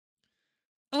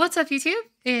What's up, YouTube?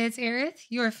 It's Aerith,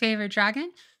 your favorite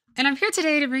dragon, and I'm here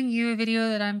today to bring you a video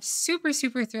that I'm super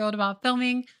thrilled about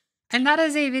filming, and that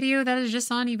is a video that is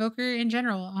just on Evoker in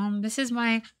general. This is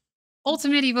my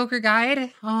ultimate Evoker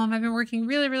guide. I've been working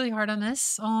really hard on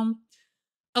this.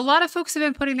 A lot of folks have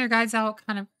been putting their guides out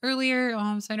kind of earlier,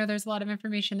 so I know there's a lot of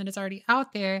information that is already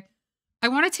out there. I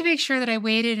wanted to make sure that I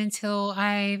waited until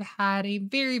I've had a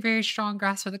very strong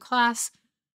grasp of the class,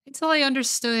 until I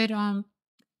understood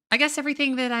I guess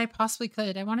everything that I possibly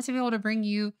could. I wanted to be able to bring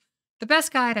you the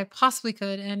best guide I possibly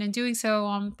could, and in doing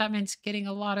so, that meant getting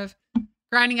a lot of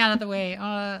grinding out of the way.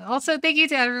 Also, thank you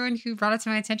to everyone who brought it to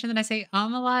my attention that I say a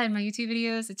lot in my YouTube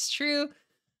videos. It's true.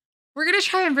 We're gonna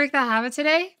try and break that habit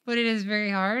today, but it is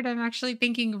very hard. I'm actually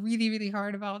thinking really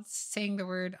hard about saying the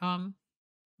word.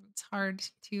 It's hard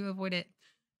to avoid it.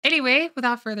 Anyway,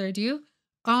 without further ado,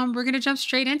 we're gonna jump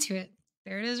straight into it.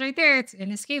 There it is, right there. It's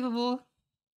inescapable.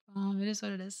 It is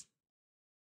what it is.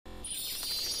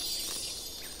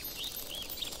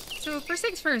 So first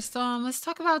things first, let's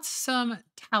talk about some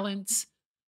talents.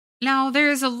 Now,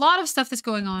 there's a lot of stuff that's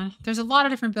going on. There's a lot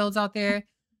of different builds out there,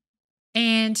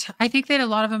 and I think that a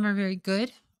lot of them are very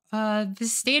good. The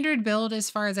standard build, as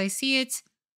far as I see it,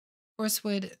 of course,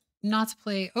 would not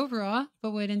play Overall,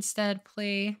 but would instead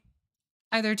play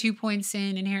either 2 points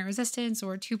in Inherent Resistance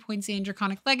or 2 points in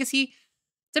Draconic Legacy,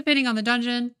 depending on the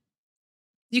dungeon.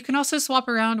 You can also swap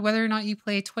around whether or not you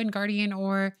play Twin Guardian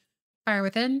or Fire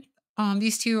Within.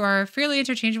 These two are fairly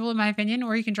interchangeable in my opinion,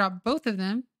 or you can drop both of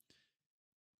them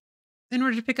in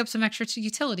order to pick up some extra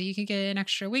utility. You can get an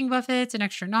extra wing buffet, an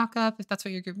extra knockup if that's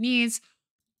what your group needs.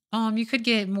 You could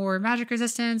get more magic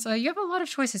resistance. You have a lot of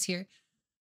choices here.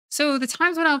 So the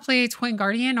times when I'll play Twin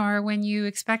Guardian are when you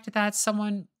expect that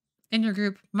someone in your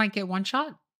group might get one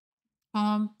shot.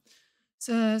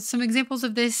 So some examples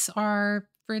of this are,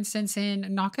 for instance,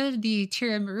 in Naka, the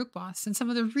Tira Maruk boss, and some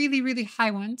of the really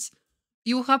high ones.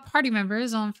 You will have party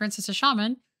members, for instance, a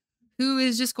shaman, who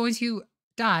is just going to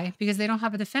die because they don't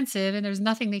have a defensive and there's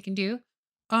nothing they can do.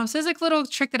 So there's like a little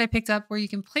trick that I picked up where you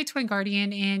can play Twin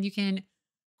Guardian and you can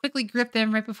quickly grip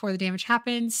them right before the damage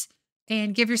happens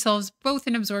and give yourselves both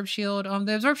an absorb shield.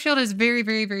 The absorb shield is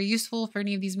very useful for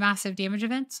any of these massive damage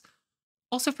events.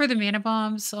 Also for the mana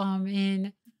bombs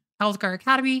in Algar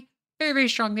Academy, very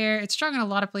strong there. It's strong in a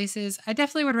lot of places. I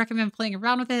definitely would recommend playing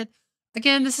around with it.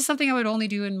 Again, this is something I would only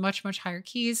do in much higher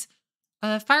keys.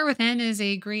 Fire Within is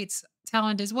a great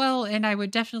talent as well, and I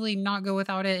would definitely not go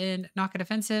without it in Knock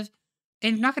Defensive.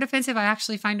 In Knock Defensive, I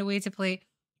actually find a way to play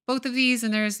both of these,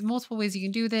 and there's multiple ways you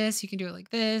can do this. You can do it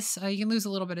like this. You can lose a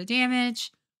little bit of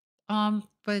damage,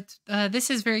 but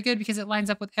this is very good because it lines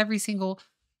up with every single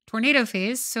tornado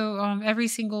phase. So every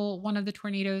single one of the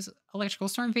tornado's electrical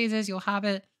storm phases, you'll have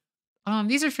it.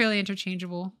 These are fairly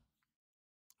interchangeable.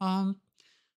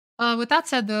 With that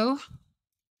said, though,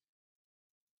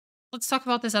 let's talk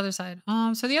about this other side.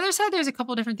 So the other side, there's a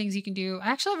couple different things you can do. I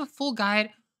actually have a full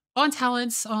guide on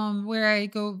talents, where I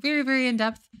go very in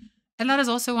depth, and that is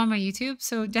also on my YouTube.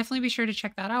 So definitely be sure to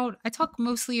check that out. I talk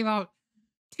mostly about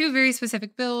two very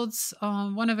specific builds.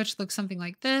 One of which looks something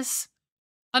like this,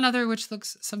 another which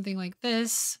looks something like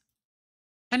this.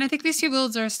 And I think these two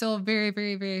builds are still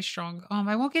very strong.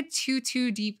 I won't get too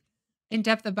deep in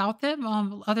depth about them,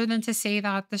 other than to say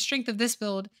that the strength of this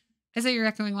build is that you're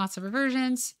echoing lots of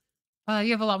reversions.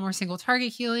 You have a lot more single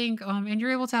target healing, and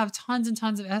you're able to have tons and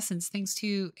tons of essence thanks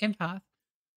to Empath.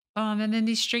 And then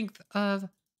the strength of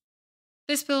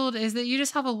this build is that you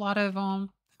just have a lot of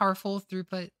powerful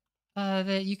throughput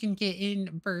that you can get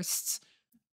in bursts.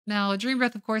 Now, Dream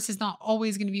Breath, of course, is not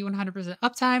always going to be 100%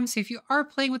 uptime. So if you are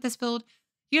playing with this build,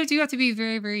 you do have to be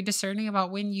very discerning about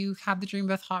when you have the Dream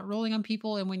Breath hot rolling on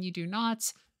people and when you do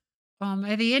not.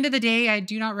 At the end of the day, I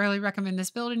do not really recommend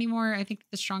this build anymore. I think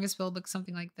the strongest build looks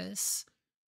something like this.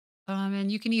 And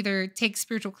you can either take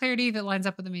Spiritual Clarity that lines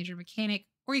up with a major mechanic,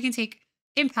 or you can take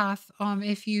Empath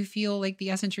if you feel like the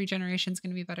essence regeneration is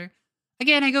going to be better.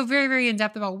 Again, I go very in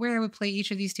depth about where I would play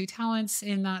each of these two talents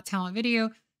in that talent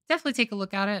video. Definitely take a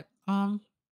look at it.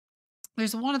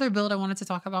 There's one other build I wanted to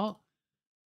talk about,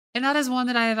 and that is one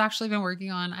that I have actually been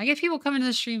working on. I get people coming to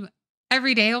the stream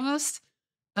every day almost,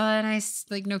 and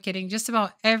like, no kidding, just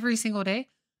about every single day,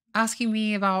 asking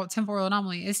me about Temporal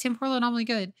Anomaly. Is Temporal Anomaly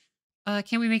good?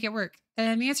 Can we make it work?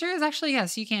 And the answer is actually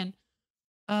yes, you can.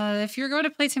 If you're going to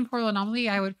play Temporal Anomaly,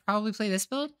 I would probably play this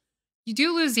build. You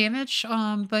do lose damage,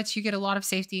 but you get a lot of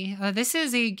safety. This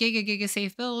is a giga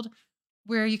safe build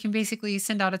where you can basically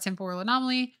send out a Temporal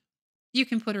Anomaly. You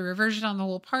can put a reversion on the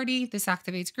whole party. This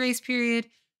activates Grace Period.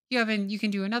 You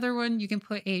can do another one. You can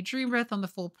put a Dream Breath on the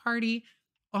full party.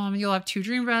 You'll have 2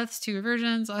 dream breaths, 2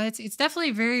 reversions. It's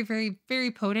definitely very, very,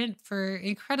 very potent for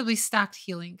incredibly stacked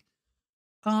healing.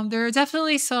 There are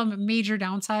definitely some major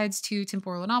downsides to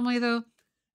Temporal Anomaly, though.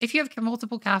 If you have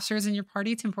multiple casters in your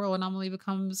party, Temporal Anomaly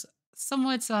becomes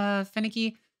somewhat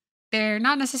finicky. They're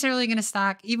not necessarily going to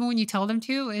stack, even when you tell them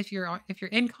to. If you're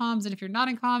in comms and if you're not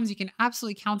in comms, you can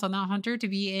absolutely count on that hunter to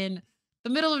be in the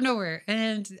middle of nowhere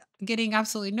and getting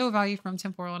absolutely no value from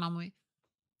Temporal Anomaly.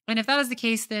 And if that is the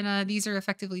case, then these are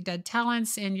effectively dead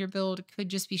talents, and your build could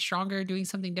just be stronger doing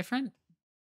something different.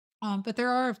 But there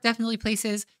are definitely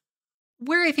places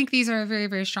where I think these are very,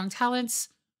 very strong talents.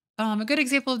 A good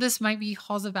example of this might be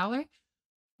Halls of Valor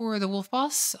for the Wolf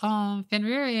Boss,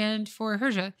 Fenrir, and for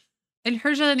Herja. And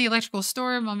Herja in the Electrical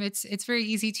Storm, it's very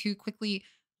easy to quickly,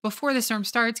 before the storm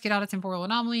starts, get out a Temporal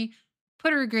Anomaly,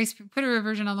 put a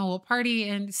reversion on the whole party,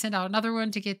 and send out another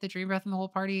one to get the Dream Breath in the whole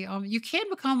party. You can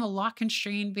become a lot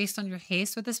constrained based on your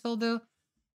haste with this build, though.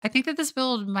 I think that this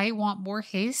build might want more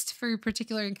haste for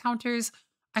particular encounters.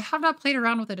 I have not played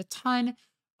around with it a ton,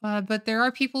 but there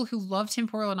are people who love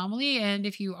Temporal Anomaly, and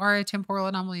if you are a Temporal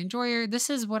Anomaly enjoyer, this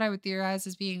is what I would theorize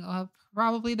as being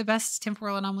probably the best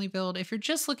Temporal Anomaly build. If you're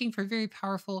just looking for very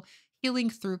powerful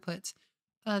healing throughput,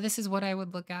 this is what I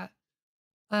would look at.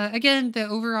 Again, the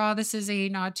overall, this is a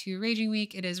nod to Raging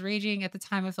Week. It is raging at the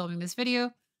time of filming this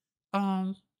video.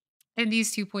 Um, and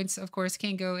these 2 points, of course,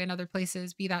 can go in other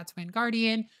places, be that Twin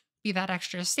Guardian, be that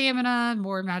extra stamina,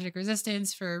 more magic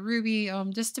resistance for Ruby,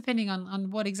 just depending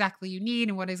on what exactly you need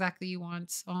and what exactly you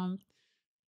want. So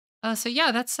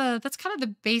yeah, that's kind of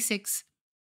the basics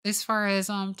as far as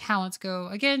talents go.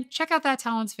 Again, check out that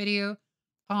talents video.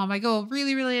 I go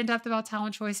really, really in depth about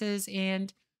talent choices,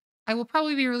 and I will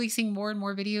probably be releasing more and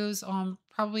more videos.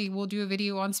 Probably will do a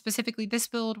video on specifically this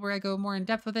build where I go more in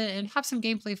depth with it and have some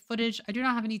gameplay footage. I do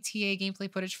not have any TA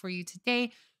gameplay footage for you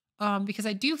today, because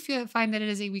I do find that it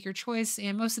is a weaker choice,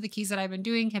 and most of the keys that I've been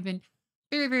doing have been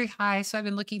very, very high. So I've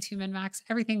been looking to min max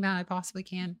everything that I possibly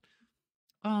can.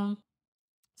 Um,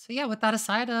 so yeah, with that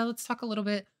aside, let's talk a little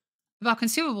bit about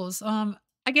consumables.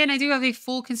 Again, I do have a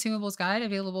full consumables guide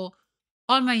available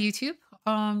on my YouTube.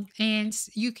 And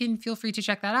you can feel free to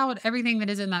check that out. Everything that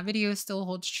is in that video still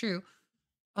holds true.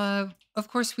 Of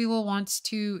course, we will want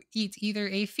to eat either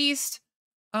a feast,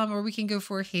 or we can go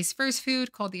for haste first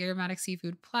food called the aromatic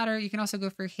seafood platter. You can also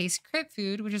go for haste crit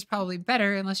food, which is probably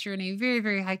better unless you're in a very,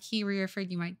 very high key where you're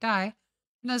afraid you might die.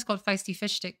 And that's called feisty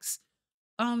fish sticks.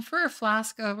 For a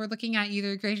flask, we're looking at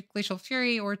either Glacial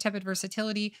Fury or Tepid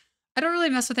Versatility. I don't really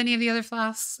mess with any of the other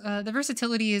flasks. The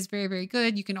versatility is very, very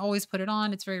good. You can always put it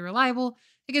on. It's very reliable.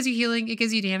 It gives you healing, it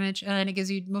gives you damage, and it gives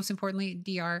you, most importantly,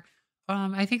 DR.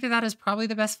 I think that that is probably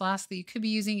the best flask that you could be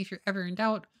using if you're ever in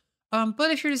doubt.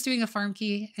 But if you're just doing a farm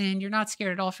key and you're not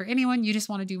scared at all for anyone, you just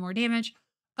want to do more damage,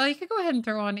 you could go ahead and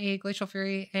throw on a Glacial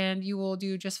Fury and you will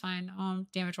do just fine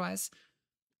damage-wise.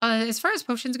 As far as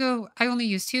potions go, I only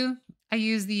use two. I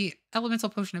use the Elemental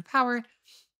Potion of Power,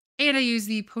 and I use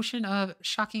the Potion of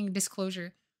Shocking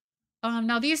Disclosure.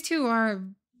 Now these two are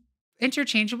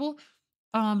interchangeable,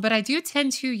 but I do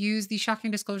tend to use the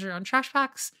Shocking Disclosure on trash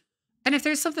packs. And if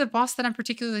there's something boss that I'm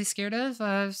particularly scared of,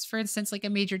 for instance, like a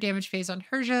major damage phase on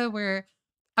Herja, where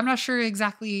I'm not sure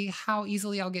exactly how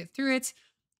easily I'll get through it,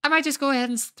 I might just go ahead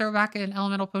and throw back an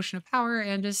Elemental Potion of Power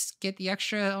and just get the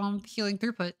extra healing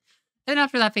throughput. Then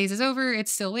after that phase is over,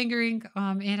 it's still lingering,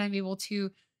 and I'm able to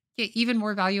get even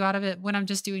more value out of it when I'm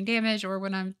just doing damage or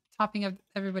when I'm topping up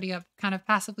everybody up kind of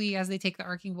passively as they take the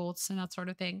arcing bolts and that sort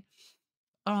of thing.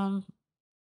 Um,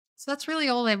 so that's really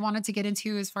all I wanted to get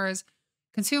into as far as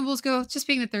consumables go, just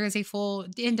being that there is a full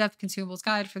in-depth consumables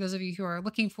guide for those of you who are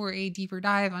looking for a deeper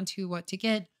dive onto what to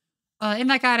get. In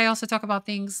that guide, I also talk about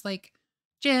things like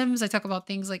gems. I talk about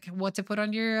things like what to put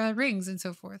on your rings and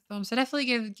so forth. So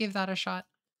definitely give that a shot.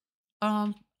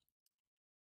 Um,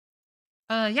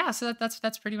 yeah, so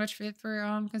that's pretty much it for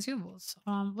consumables.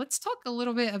 Let's talk a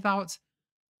little bit about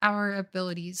our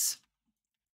abilities.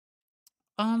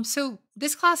 So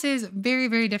this class is very,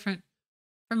 very different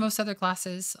from most other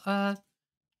classes,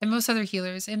 and most other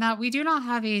healers in that we do not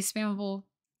have a spammable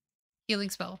healing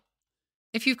spell.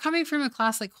 If you're coming from a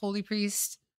class like Holy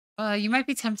Priest, you might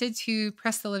be tempted to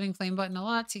press the Living Flame button a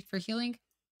lot for healing,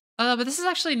 but this is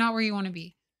actually not where you want to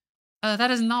be. That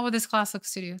is not what this class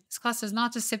looks to do. This class does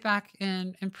not just sit back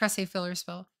and press a filler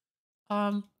spell.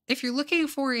 If you're looking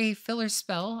for a filler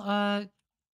spell, I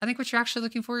think what you're actually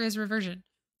looking for is reversion.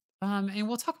 And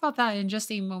we'll talk about that in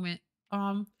just a moment.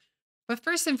 But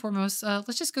first and foremost,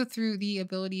 let's just go through the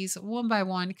abilities one by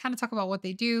one, kind of talk about what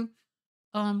they do.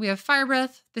 We have Fire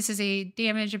Breath. This is a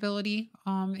damage ability.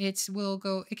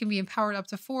 It can be empowered up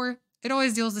to 4. It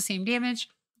always deals the same damage.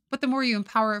 But the more you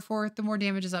empower it for, the more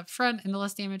damage is up front and the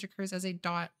less damage occurs as a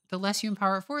dot. The less you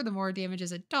empower it for, the more damage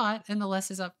is a dot and the less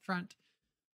is up front.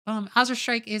 Azure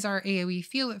Strike is our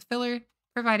AoE filler,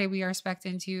 provided we are spec'd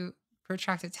into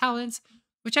Protracted Talents,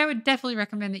 which I would definitely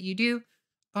recommend that you do.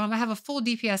 I have a full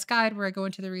DPS guide where I go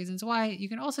into the reasons why. You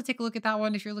can also take a look at that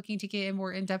one if you're looking to get a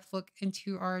more in-depth look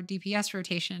into our DPS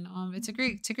rotation. It's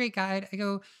a great guide. I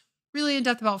go really in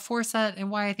depth about 4-set and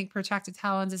why I think Protracted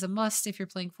Talons is a must if you're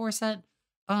playing 4-set.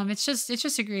 It's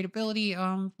just a great ability.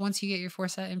 Once you get your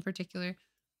 4-set in particular.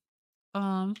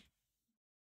 Um,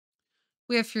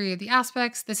 we have Fury of the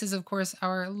Aspects. This is of course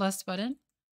our lust button,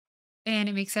 and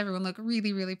it makes everyone look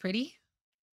really really pretty.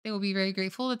 They will be very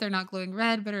grateful that they're not glowing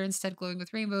red, but are instead glowing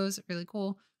with rainbows. Really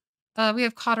cool. We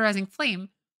have Cauterizing Flame.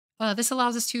 This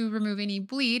allows us to remove any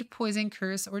bleed, poison,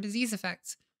 curse, or disease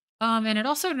effects. And it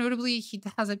also notably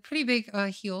has a pretty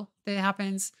big heal that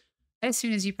happens as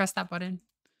soon as you press that button.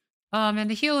 And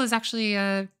the heal is actually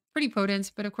pretty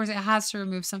potent, but of course it has to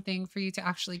remove something for you to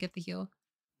actually get the heal.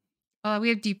 We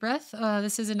have Deep Breath.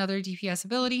 This is another DPS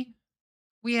ability.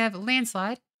 We have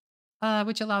Landslide,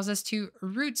 which allows us to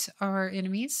root our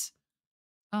enemies.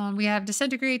 We have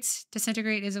Disintegrate.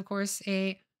 Disintegrate is, of course,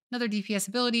 another DPS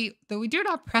ability, though we do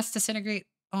not press Disintegrate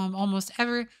almost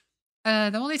ever.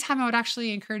 The only time I would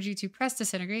actually encourage you to press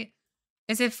Disintegrate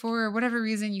is if, for whatever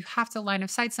reason, you have to line of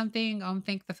sight something.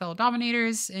 Think the Fellow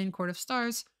Dominators in Court of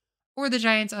Stars, or the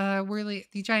giant,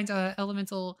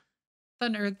 elemental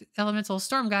thunder, elemental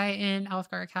storm guy in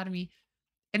Alfgar Academy.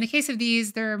 In the case of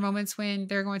these, there are moments when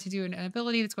they're going to do an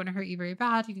ability that's going to hurt you very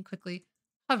bad. You can quickly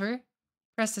hover,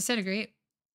 press Disintegrate,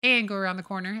 and go around the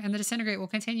corner, and the Disintegrate will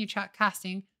continue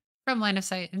casting from line of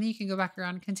sight, and then you can go back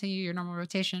around and continue your normal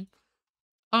rotation.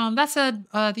 That said,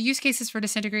 the use cases for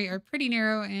Disintegrate are pretty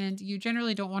narrow, and you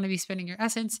generally don't want to be spending your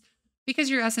essence because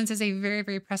your essence is a very,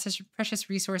 very precious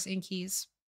resource in keys.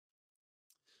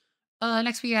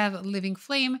 Next, we have Living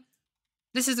Flame.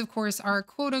 This is, of course, our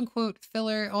quote-unquote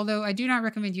filler, although I do not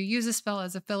recommend you use this spell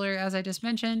as a filler, as I just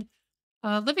mentioned.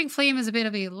 Living Flame is a bit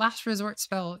of a last resort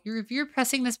spell. If you're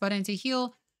pressing this button to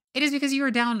heal, it is because you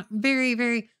are down very,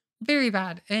 very, very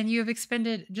bad, and you have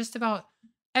expended just about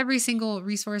every single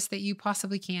resource that you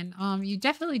possibly can. You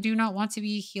definitely do not want to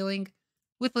be healing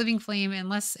with Living Flame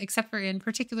unless, except for in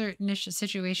particular niche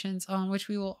situations, which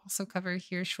we will also cover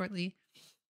here shortly.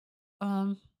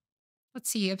 Let's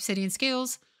see, Obsidian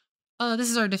Scales.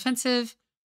 This is our defensive.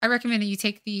 I recommend that you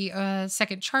take the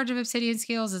second charge of Obsidian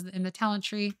Scales in the talent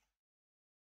tree.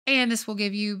 And this will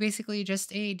give you basically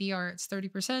just a DR. It's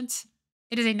 30%.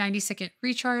 It is a 90-second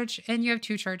recharge, and you have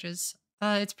 2 charges.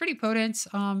 It's pretty potent.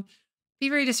 Be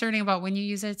very discerning about when you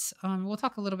use it. We'll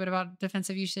talk a little bit about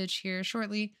defensive usage here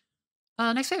shortly.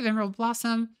 Next, we have Emerald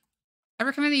Blossom. I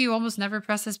recommend that you almost never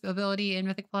press this ability in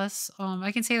Mythic Plus.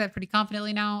 I can say that pretty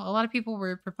confidently now. A lot of people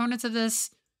were proponents of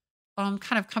this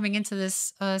kind of coming into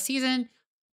this season.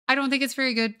 I don't think it's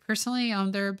very good personally.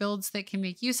 There are builds that can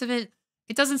make use of it.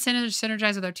 It doesn't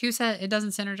synergize with our 2-set. It doesn't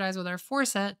synergize with our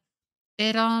 4-set.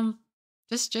 It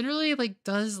just generally like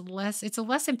does less. It's a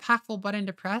less impactful button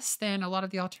to press than a lot of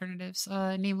the alternatives,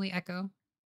 namely Echo.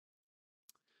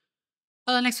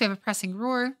 Next we have a Pressing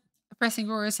Roar. A Pressing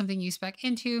Roar is something you spec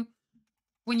into.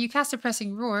 When you cast a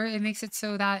Pressing Roar, it makes it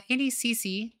so that any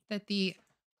CC that the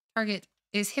target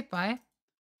is hit by, so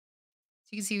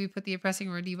you can see we put the Pressing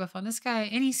Roar debuff on this guy,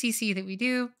 any CC that we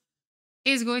do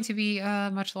is going to be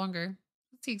much longer.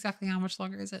 Let's see exactly how much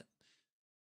longer is it.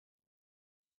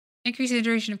 Increasing the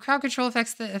duration of crowd control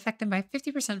effects that affect them by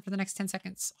 50% for the next 10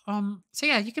 seconds. So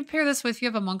yeah, you can pair this with, if you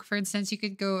have a monk, for instance, you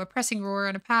could go a Pressing Roar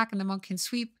on a pack and the monk can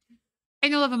sweep,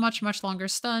 and you'll have a much, much longer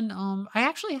stun. I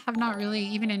actually have not really,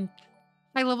 even in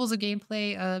high levels of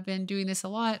gameplay, been doing this a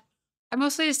lot. I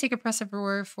mostly just take a Pressive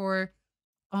Roar for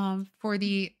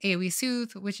the AoE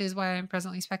Soothe, which is why I'm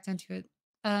presently spec'd into it.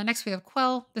 Next we have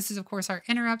Quell. This is of course our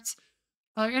Interrupt.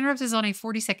 Our Interrupt is on a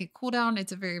 40-second cooldown.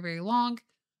 It's a very, very long.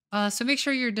 So make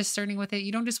sure you're discerning with it.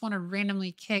 You don't just want to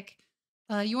randomly kick.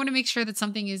 You want to make sure that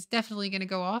something is definitely going to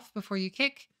go off before you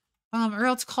kick, or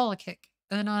else call a kick.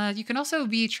 And you can also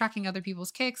be tracking other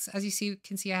people's kicks. As you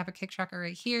can see I have a kick tracker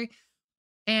right here.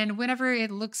 And whenever it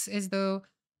looks as though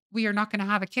we are not going to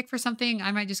have a kick for something,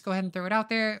 I might just go ahead and throw it out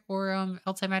there, or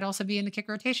else I might also be in the kick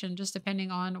rotation, just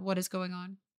depending on what is going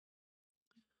on.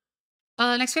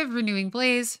 Next we have Renewing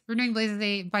Blaze. Renewing Blaze is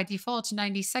a, by default,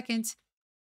 90-second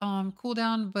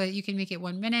cooldown, but you can make it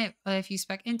 1 minute if you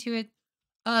spec into it.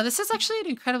 This is actually an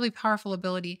incredibly powerful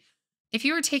ability. If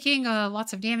you are taking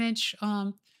lots of damage,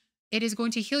 it is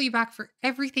going to heal you back for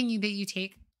everything that you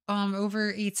take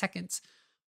over 8 seconds.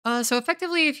 So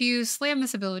effectively, if you slam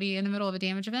this ability in the middle of a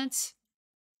damage event,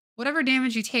 whatever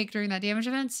damage you take during that damage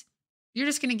event, you're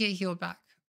just gonna get healed back.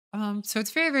 So it's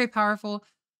very, very powerful.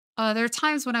 There are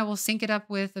times when I will sync it up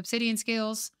with obsidian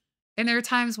scales, and there are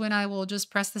times when I will just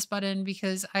press this button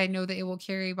because I know that it will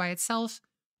carry by itself.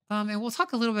 And we'll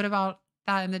talk a little bit about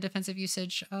that in the defensive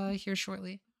usage here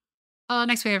shortly.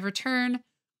 Next, we have return.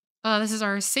 This is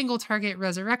our single target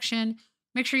resurrection.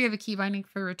 Make sure you have a key binding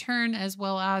for return as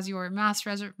well as your mass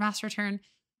return.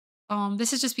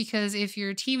 This is just because if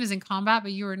your team is in combat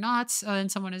but you are not, and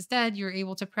someone is dead, you're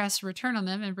able to press return on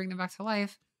them and bring them back to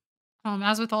life.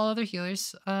 As with all other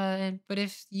healers. But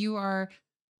if you are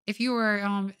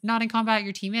not in combat,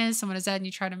 your team is, someone is dead, and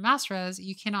you try to mass res,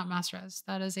 you cannot mass res.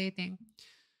 That is a thing.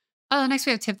 Next,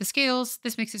 we have tip the scales.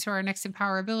 This makes it so our next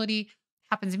empower ability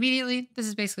happens immediately. This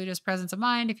is basically just presence of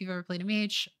mind. If you've ever played a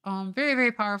mage, very,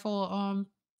 very powerful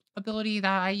ability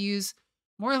that I use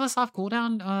more or less off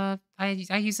cooldown.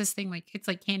 I use this thing like it's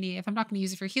like candy. If I'm not going to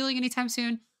use it for healing anytime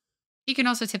soon, you can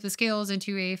also tip the scales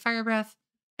into a fire breath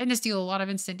and just deal a lot of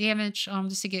instant damage,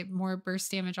 just to get more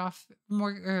burst damage off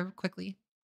more quickly.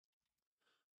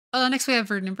 Next, we have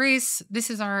Verdant Embrace. This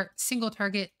is our single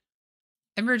target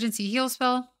emergency heal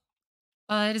spell.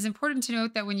 It is important to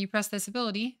note that when you press this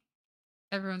ability,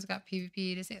 everyone's got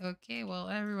PvP to say, okay, well,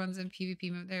 everyone's in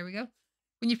PvP mode. There we go.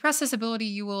 When you press this ability,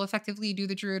 you will effectively do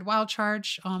the Druid Wild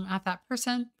Charge at that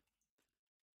person.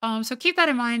 So keep that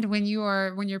in mind when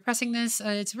you're pressing this.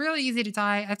 It's really easy to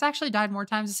die. I've actually died more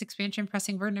times this expansion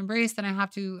pressing Verdant Embrace than I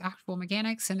have to actual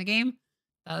mechanics in the game.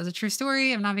 That is a true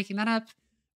story. I'm not making that up.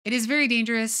 It is very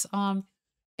dangerous. And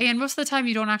most of the time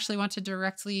you don't actually want to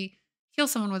directly heal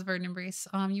someone with Verdant Embrace.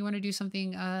 You want to do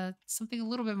something something a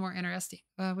little bit more interesting,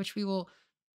 which we will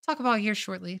talk about here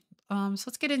shortly. So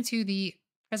let's get into the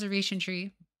preservation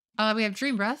tree. We have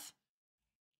Dream Breath.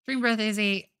 Dream Breath is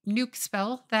a nuke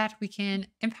spell that we can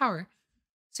empower.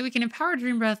 So we can empower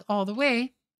Dream Breath all the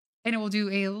way, and it will do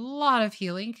a lot of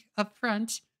healing up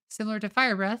front, similar to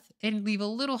Fire Breath, and leave a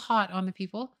little hot on the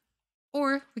people.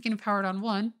 Or we can empower it on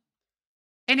one,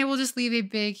 and it will just leave a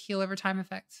big heal over time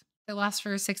effect that lasts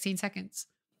for 16 seconds.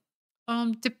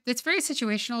 It's very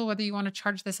situational whether you want to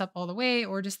charge this up all the way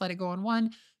or just let it go on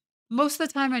one. Most of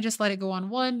the time, I just let it go on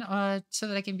one so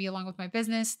that I can be along with my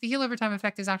business. The heal over time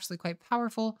effect is actually quite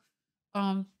powerful.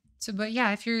 But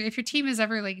yeah, if your team is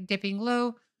ever like dipping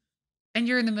low and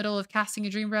you're in the middle of casting a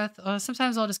Dream Breath,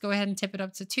 sometimes I'll just go ahead and tip it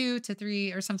up to 2 to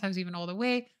 3 or sometimes even all the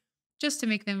way just to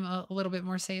make them a little bit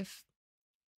more safe.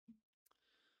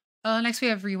 Next, we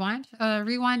have Rewind.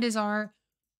 Rewind is our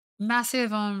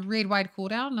massive raid wide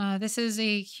cooldown. This is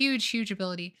a huge, huge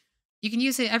ability. You can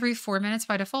use it every 4 minutes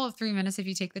by default, 3 minutes if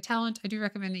you take the talent. I do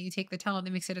recommend that you take the talent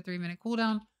that makes it a 3-minute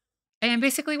cooldown. And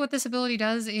basically, what this ability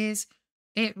does is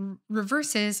it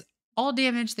reverses all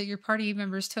damage that your party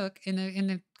members took in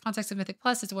the context of Mythic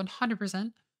Plus. It's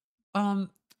 100% um,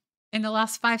 in the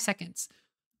last 5 seconds.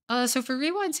 So for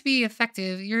Rewind to be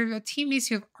effective, your team needs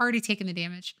to have already taken the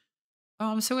damage.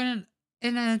 So in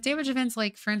a damage event,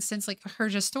 like for instance, like a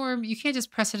Herja Storm, you can't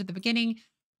just press it at the beginning.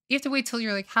 You have to wait till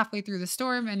you're like halfway through the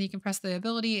storm and you can press the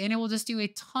ability and it will just do a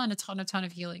ton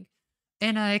of healing.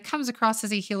 And it comes across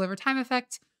as a heal over time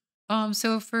effect.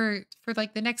 So for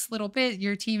like the next little bit,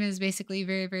 your team is basically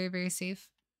very, very, very safe.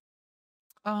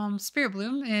 Spirit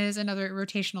Bloom is another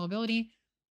rotational ability.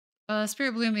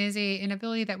 Spirit Bloom is an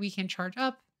ability that we can charge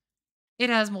up. It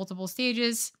has multiple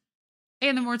stages,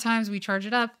 and the more times we charge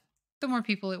it up, the more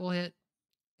people it will hit.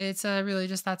 It's really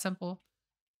just that simple.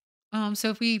 So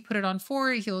if we put it on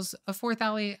 4, it heals a 4th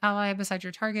ally beside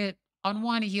your target. On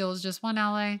 1, it heals just 1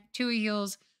 ally. 2, it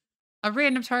heals a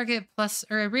random target plus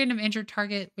or a random injured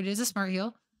target, which is a smart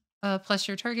heal, plus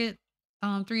your target.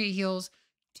 3, it heals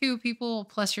 2 people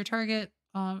plus your target.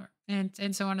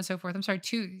 And so on and so forth. I'm sorry,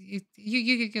 2.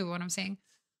 You get what I'm saying.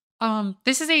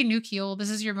 This is a nuke heal. This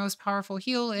is your most powerful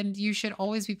heal, and you should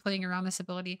always be playing around this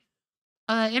ability.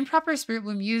 Improper Spirit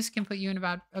Bloom use can put you in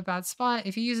a bad spot.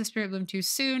 If you use a Spirit Bloom too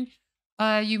soon,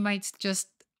 you might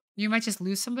just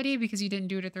lose somebody because you didn't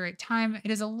do it at the right time. It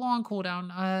is a long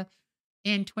cooldown,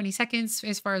 in 20 seconds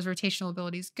as far as rotational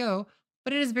abilities go,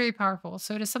 but it is very powerful.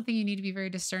 So it is something you need to be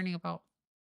very discerning about.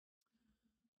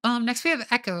 Next we have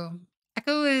Echo.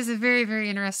 Echo is a very, very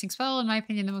interesting spell. In my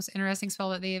opinion, the most interesting spell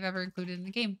that they have ever included in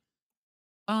the game.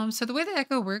 So the way that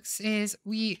Echo works is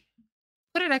we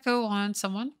put an Echo on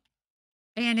someone,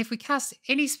 and if we cast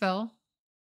any spell,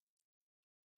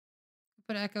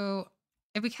 put Echo,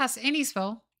 if we cast any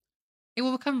spell, it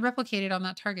will become replicated on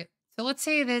that target. So let's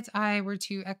say that I were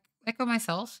to Echo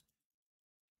myself,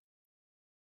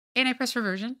 and I press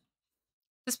reversion.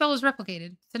 The spell is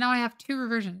replicated. So now I have 2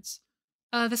 reversions.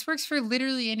 This works for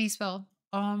literally any spell.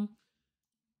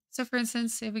 So for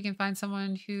instance, if we can find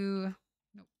someone who,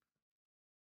 nope,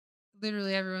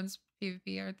 literally everyone's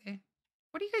PvP, aren't they?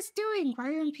 What are you guys doing? Why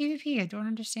are you in PvP? I don't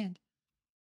understand.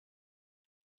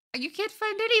 You can't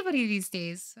find anybody these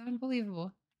days.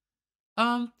 Unbelievable.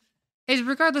 Um, is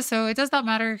regardless though, it does not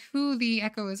matter who the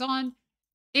echo is on.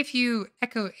 If you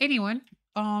echo anyone,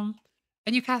 um,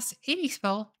 and you cast any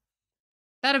spell,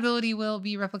 that ability will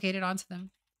be replicated onto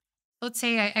them. Let's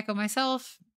say I echo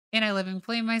myself and I living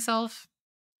flame myself.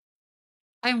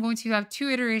 I am going to have 2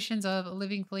 iterations of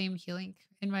living flame healing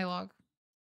in my log,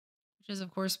 which is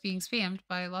of course being spammed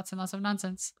by lots and lots of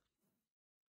nonsense.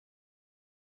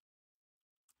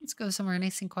 Let's go somewhere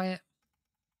nice and quiet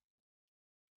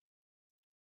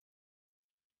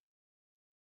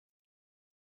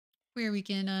where we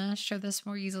can show this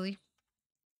more easily.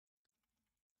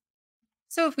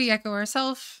 So if we echo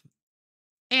ourselves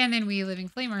and then we living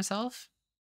flame ourselves,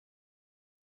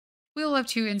 we will have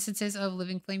 2 instances of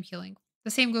living flame healing.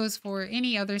 The same goes for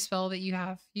any other spell that you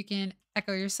have. You can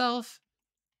echo yourself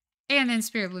and then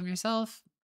spirit bloom yourself,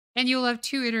 and you'll have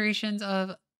 2 iterations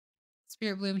of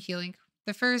spirit bloom healing.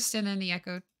 The first and then the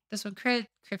echo. This one crit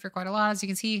for quite a lot. As you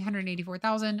can see,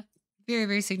 184,000. Very,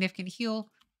 very significant heal.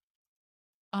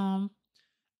 Um,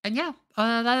 and yeah,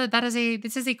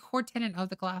 this is a core tenet of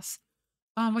the class.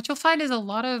 What you'll find is a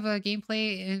lot of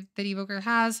gameplay that Evoker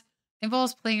has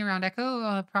involves playing around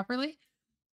Echo properly.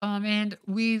 And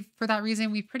for that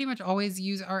reason, we pretty much always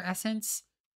use our essence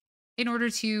in order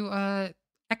to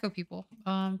echo people.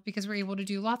 Because we're able to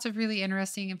do lots of really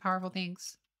interesting and powerful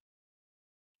things.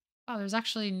 Oh, there's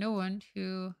actually no one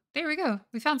who. There we go.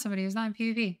 We found somebody who's not in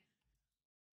PvP.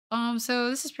 So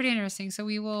this is pretty interesting. So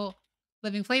we will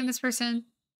living flame this person.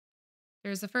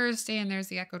 There's the first, and there's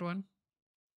the echoed one.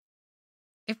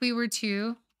 If we were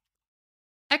to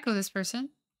echo this person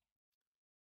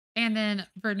and then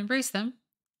Verdant Embrace them,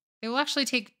 they will actually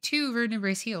take 2 Verdant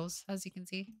Embrace heals, as you can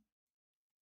see.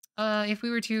 If we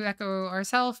were to echo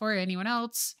ourselves or anyone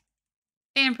else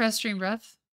and press Dream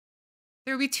Breath,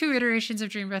 there will be 2 iterations of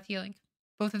Dream Breath healing.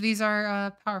 Both of these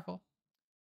are powerful.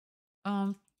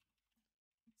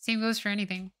 Same goes for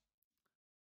anything.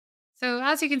 So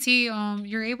as you can see,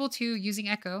 you're able to, using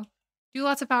Echo, do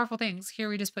lots of powerful things. Here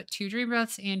we just put 2 Dream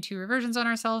Breaths and 2 Reversions on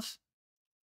ourselves.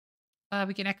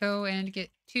 We can Echo and get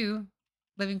 2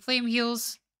 Living Flame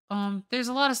heals. There's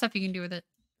a lot of stuff you can do with it.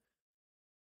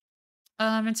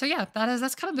 And so yeah,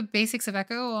 that's kind of the basics of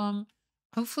Echo.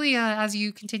 Hopefully, as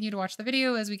you continue to watch the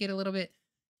video, as we get a little bit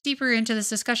deeper into this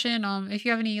discussion, if you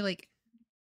have any like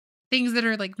things that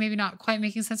are like maybe not quite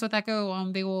making sense with Echo,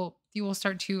 you will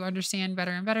start to understand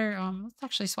better and better. Let's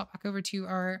actually swap back over to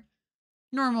our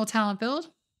normal talent build.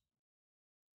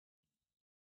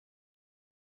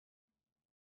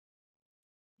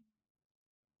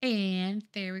 And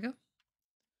there we go.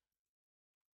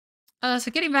 So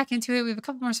getting back into it, we have a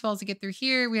couple more spells to get through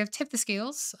here. We have Tip the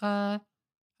Scales. I'm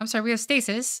sorry, we have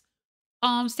Stasis.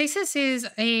 Stasis is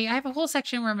I have a whole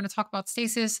section where I'm going to talk about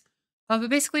Stasis. But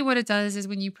basically what it does is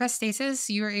when you press Stasis,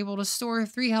 you are able to store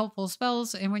 3 helpful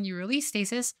spells. And when you release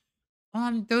Stasis,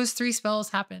 those 3 spells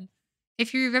happen.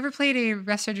 If you've ever played a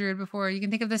Resto Druid before, you can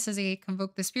think of this as a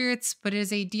Convoke the Spirits, but it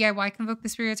is a DIY Convoke the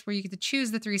Spirits where you get to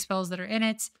choose the 3 spells that are in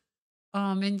it.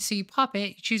 And so you pop it,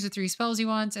 you choose the 3 spells you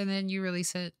want, and then you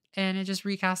release it, and it just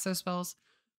recasts those spells.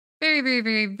 Very, very,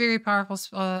 very, very powerful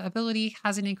ability.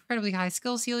 Has an incredibly high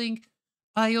skill ceiling.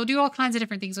 You'll do all kinds of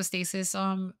different things with Stasis,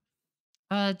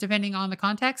 depending on the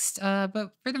context.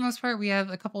 But for the most part, we have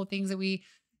a couple of things that we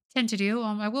tend to do.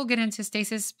 I will get into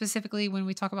Stasis specifically when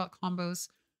we talk about combos.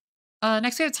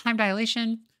 Next, we have Time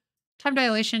Dilation. Time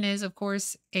Dilation is, of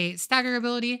course, a stagger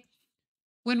ability.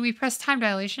 When we press Time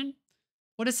Dilation,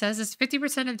 what it says is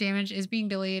 50% of damage is being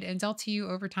delayed and dealt to you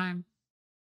over time.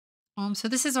 So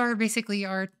this is basically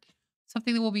our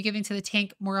something that we'll be giving to the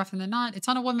tank more often than not. It's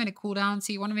on a 1-minute cooldown,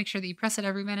 so you want to make sure that you press it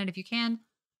every minute if you can.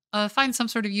 Find some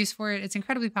sort of use for it. It's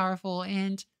incredibly powerful,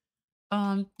 and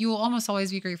you will almost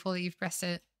always be grateful that you've pressed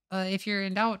it. If you're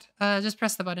in doubt, just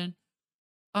press the button.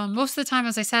 Most of the time,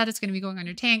 as I said, it's going to be going on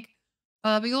your tank,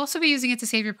 but you'll also be using it to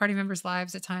save your party members'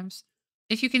 lives at times.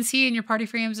 If you can see in your party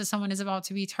frames that someone is about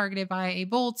to be targeted by a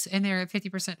bolt and they're at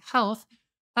 50% health,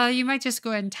 you might just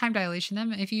go ahead and time dilation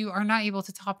them if you are not able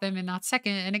to top them in that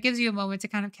second, and it gives you a moment to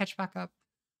kind of catch back up.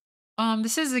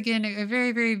 This is, again, a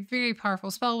very, very, very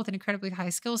powerful spell with an incredibly high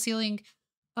skill ceiling.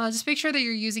 Just make sure that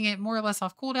you're using it more or less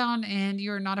off cooldown and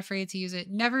you're not afraid to use it.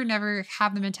 Never, never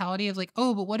have the mentality of like,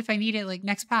 oh, but what if I need it like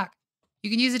next pack? You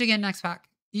can use it again next pack.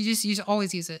 You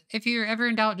always use it. If you're ever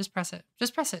in doubt, just press it.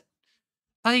 Just press it.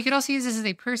 You could also use this as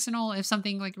a personal if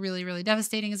something like really, really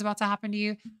devastating is about to happen to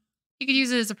you. You could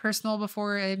use it as a personal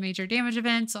before a major damage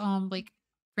event. Like,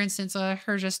 for for instance, a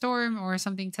Herja Storm or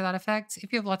something to that effect.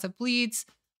 If you have lots of bleeds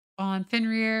on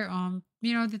Fenrir,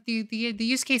 the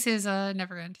use cases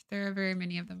never end. There are very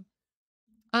many of them.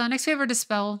 Next we have our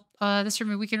dispel.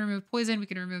 We can remove poison, we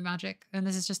can remove magic, and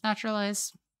this is just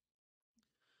naturalized.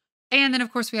 And then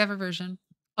of course we have reversion.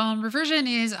 Reversion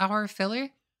is our filler,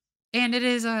 and it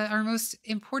is our most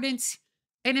important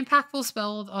and impactful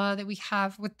spell that we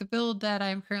have with the build that I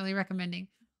am currently recommending.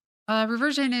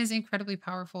 Reversion is incredibly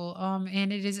powerful,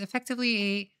 and it is effectively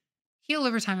a heal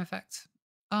over time effect.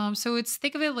 So it's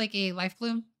think of it like a life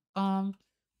bloom,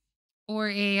 or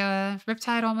a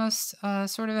riptide almost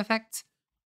sort of effect.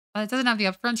 It doesn't have the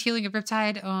upfront healing of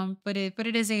riptide, but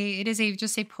it is a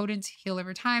just a potent heal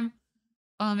over time.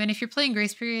 And if you're playing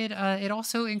Grace Period, it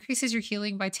also increases your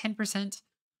healing by 10%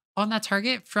 on that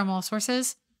target from all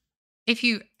sources. If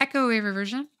you echo a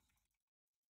reversion,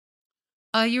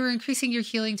 you are increasing your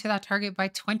healing to that target by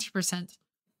 20%.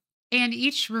 And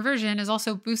each reversion is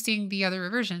also boosting the other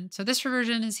reversion. So this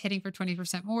reversion is hitting for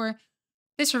 20% more.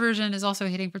 This reversion is also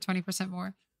hitting for 20%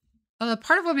 more.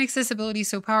 Part of what makes this ability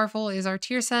so powerful is our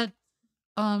tier set.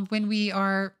 When we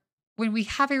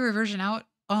have a reversion out,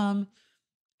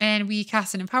 and we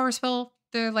cast an empower spell,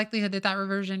 the likelihood that that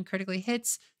reversion critically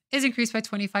hits is increased by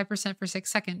 25% for 6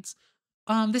 seconds.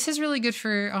 This is really good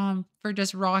for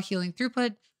just raw healing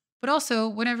throughput, but also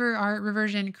whenever our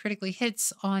reversion critically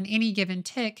hits on any given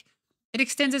tick, it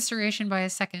extends its duration by a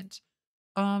second.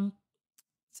 Um,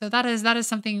 so that is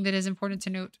something that is important to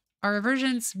note. Our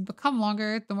reversions become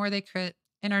longer the more they crit,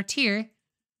 and our tier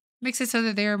makes it so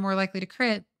that they are more likely to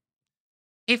crit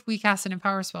if we cast an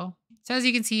empower spell. So as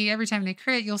you can see, every time they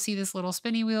crit, you'll see this little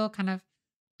spinny wheel kind of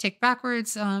tick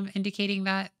backwards, indicating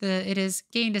that it is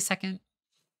gained a second.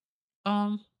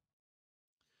 Um,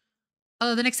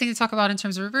 the next thing to talk about in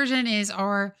terms of reversion is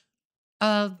our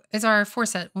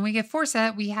foreset. When we get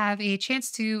foreset, we have a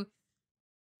chance to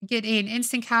get an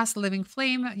instant cast Living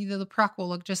Flame. The proc will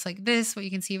look just like this, what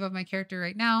you can see above my character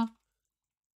right now.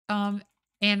 Um,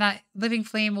 and that Living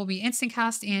Flame will be instant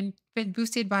cast and been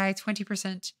boosted by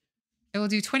 20%. It will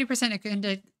do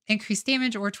 20% increased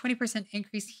damage or 20%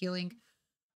 increased healing.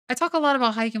 I talk a lot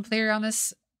about how you can play around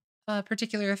this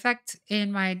particular effect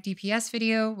in my DPS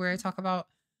video, where I talk about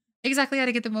exactly how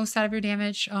to get the most out of your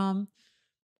damage. And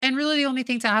really, the only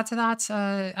thing to add to that,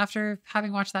 after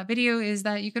having watched that video, is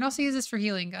that you can also use this for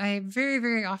healing. I very,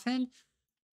 very often,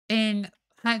 in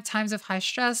times of high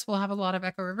stress, will have a lot of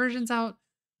echo reversions out,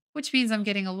 which means I'm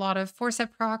getting a lot of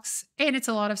forcep procs, and it's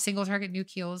a lot of single target nuke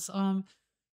heals.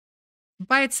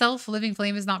 By itself, Living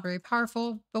Flame is not very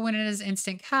powerful, but when it is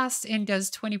instant cast and does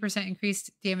 20%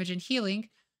 increased damage and healing,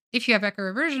 if you have echo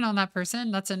reversion on that person,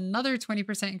 that's another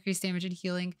 20% increased damage and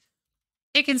healing.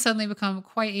 It can suddenly become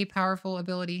quite a powerful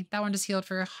ability. That one just healed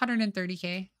for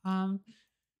 130k.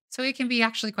 So it can be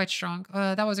actually quite strong.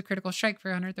 That was a critical strike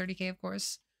for 130k, of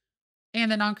course.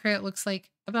 And the non-crit looks like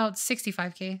about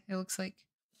 65k, it looks like.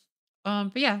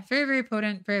 But yeah, very, very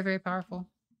potent, very, very powerful.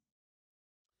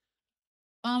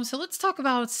 So let's talk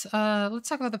about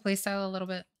the playstyle a little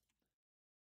bit.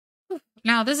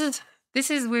 Now this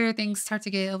is where things start to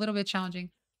get a little bit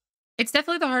challenging. It's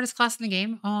definitely the hardest class in the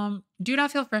game. Do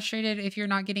not feel frustrated if you're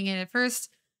not getting it at first.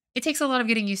 It takes a lot of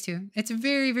getting used to. It's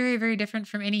very, very, very different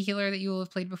from any healer that you will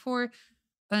have played before,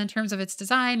 in terms of its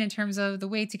design, in terms of the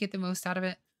way to get the most out of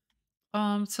it.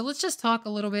 So let's just talk a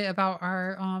little bit about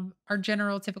our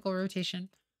general typical rotation.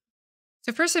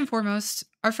 So first and foremost,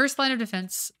 our first line of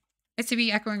defense is to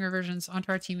be echoing reversions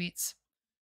onto our teammates.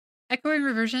 Echoing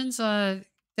reversions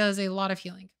does a lot of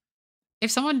healing. If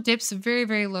someone dips very,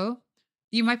 very low,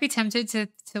 you might be tempted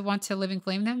to want to Living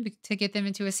Flame them to get them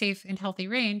into a safe and healthy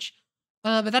range,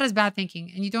 but that is bad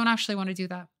thinking, and you don't actually want to do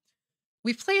that.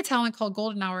 We play a talent called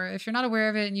Golden Hour. If you're not aware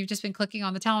of it and you've just been clicking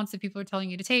on the talents that people are telling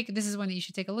you to take, this is one that you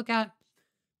should take a look at.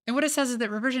 And what it says is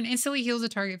that reversion instantly heals a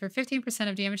target for 15%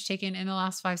 of damage taken in the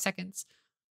last 5 seconds.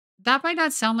 That might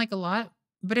not sound like a lot,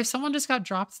 but if someone just got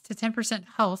dropped to 10%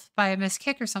 health by a missed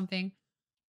kick or something,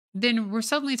 then we're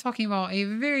suddenly talking about a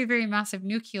very, very massive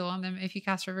nuke heal on them if you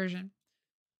cast reversion.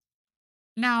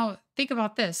 Now, think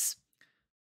about this.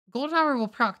 Golden Hour will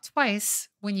proc twice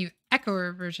when you echo a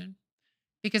reversion,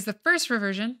 because the first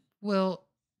reversion will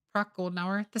proc Golden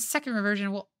Hour, the second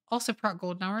reversion will also proc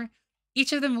Golden Hour.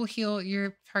 Each of them will heal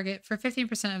your target for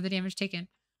 15% of the damage taken.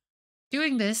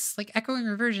 Doing this, like echoing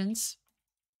reversions,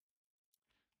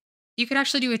 you can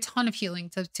actually do a ton of healing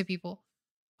to people.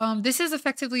 This is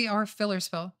effectively our filler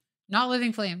spell, not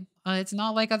Living Flame. It's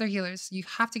not like other healers. You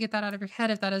have to get that out of your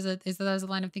head if that is a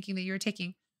line of thinking that you're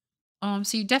taking.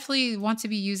 So you definitely want to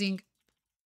be using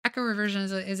Echo Reversion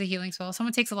as a healing spell.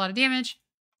 Someone takes a lot of damage,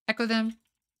 echo them,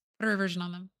 put a reversion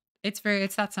on them. It's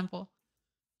that simple.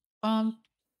 Um,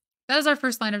 that is our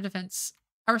first line of defense.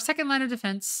 Our second line of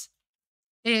defense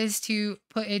is to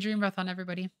put a dream breath on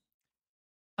everybody.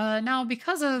 Now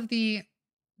because of the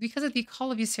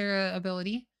Call of Ysera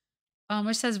ability,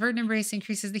 which says Verdant Embrace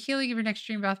increases the healing of your next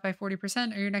dream breath by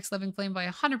 40% or your next living flame by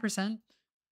 100%.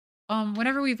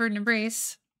 Whenever we Verdant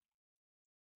Embrace,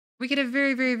 we get a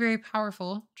very, very, very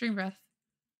powerful dream breath.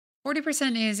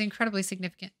 40% is incredibly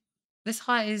significant. This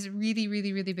hot is really,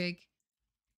 really, really big.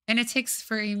 And it takes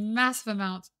for a massive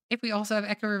amount if we also have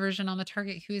Echo Reversion on the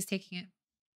target who is taking it.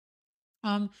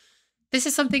 Um, this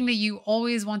is something that you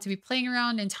always want to be playing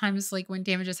around in times like when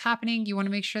damage is happening. You want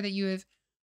to make sure that you have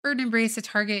Verdant Embrace a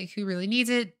target who really needs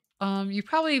it. You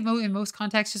probably in most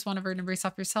contexts just want to Verdant Embrace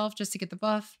off yourself just to get the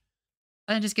buff.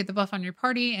 And then just get the buff on your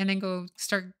party and then go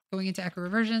start going into Echo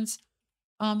Reversions.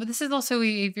 But this is also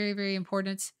a very, very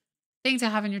important thing to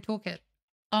have in your toolkit.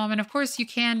 And of course, you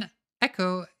can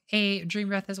echo a Dream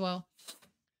Breath as well.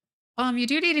 You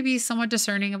do need to be somewhat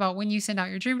discerning about when you send out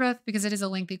your Dream Breath because it is a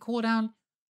lengthy cooldown.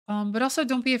 But also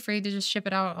don't be afraid to just ship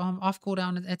it out off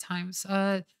cooldown at times.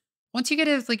 Once you get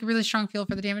a like really strong feel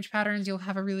for the damage patterns, you'll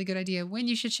have a really good idea when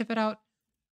you should ship it out.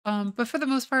 But for the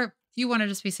most part, you want to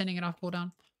just be sending it off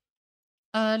cooldown.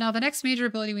 Now the next major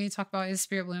ability we need to talk about is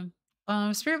Spirit Bloom.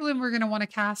 Spirit Bloom we're going to want to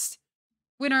cast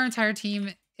when our entire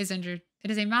team is injured.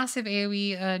 It is a massive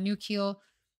AoE nuke heal.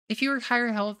 If you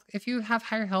have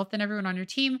higher health than everyone on your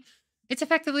team, it's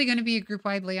effectively going to be a group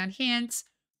wide lay on hands.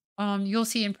 You'll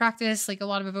see in practice, like a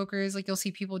lot of evokers, like you'll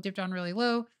see people dip down really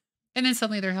low, and then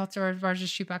suddenly their health bars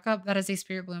just shoot back up. That is a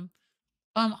Spirit Bloom.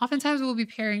 Oftentimes we'll be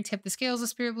pairing Tip the Scales with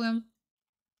Spirit Bloom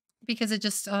because it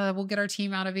just will get our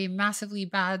team out of a massively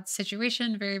bad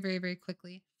situation very, very, very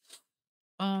quickly.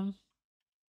 Um,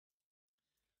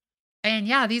 and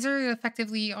yeah, these are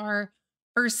effectively our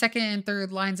first, second, and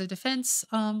third lines of defense.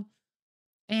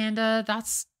 And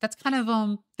that's kind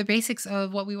of the basics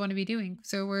of what we want to be doing.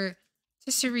 So we're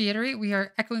just to reiterate, we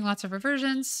are echoing lots of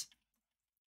reversions.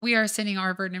 We are sending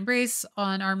our Verdant Embrace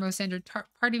on our most injured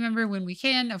party member when we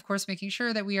can, of course, making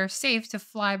sure that we are safe to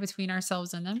fly between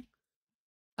ourselves and them.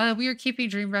 We are keeping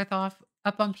Dream Breath off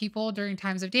up on people during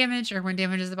times of damage or when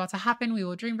damage is about to happen. We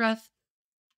will Dream Breath,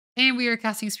 and we are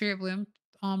casting Spirit Bloom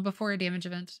before a damage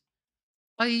event.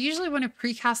 You usually want to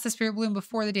precast the Spirit Bloom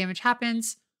before the damage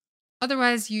happens.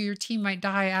 Otherwise, your team might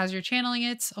die as you're channeling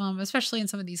it, especially in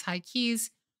some of these high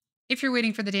keys. If you're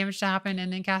waiting for the damage to happen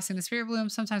and then casting the Spirit Bloom,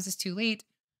 sometimes it's too late.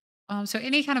 So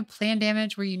any kind of planned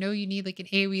damage where you know you need like an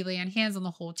AoE lay on hands on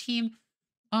the whole team,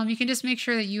 you can just make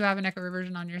sure that you have an Echo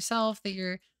Reversion on yourself, that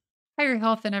you're higher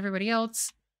health than everybody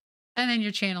else, and then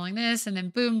you're channeling this, and then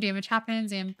boom, damage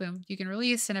happens, and boom, you can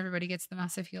release, and everybody gets the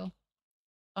massive heal.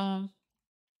 Um,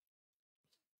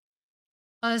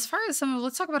 as far as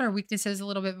let's talk about our weaknesses a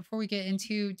little bit before we get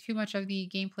into too much of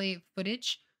the gameplay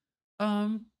footage.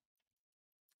 Um,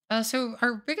 so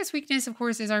our biggest weakness, of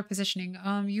course, is our positioning.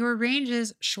 Your range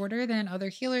is shorter than other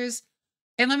healers,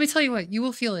 and let me tell you what, you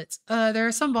will feel it. There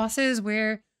are some bosses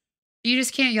where you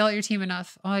just can't yell at your team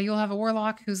enough. You'll have a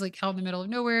warlock who's like out in the middle of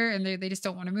nowhere, and they just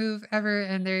don't want to move ever,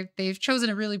 and they've chosen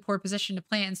a really poor position to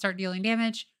plant and start dealing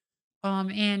damage.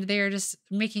 And they are just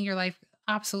making your life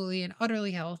absolutely and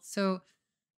utterly hell. So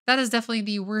that is definitely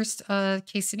the worst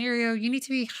case scenario. You need to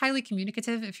be highly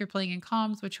communicative if you're playing in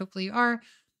comms, which hopefully you are.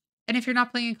 And if you're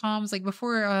not playing in comms, like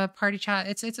before party chat,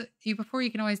 before you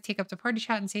can always take up to party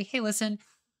chat and say, "Hey, listen,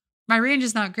 my range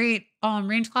is not great.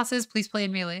 Range classes, please play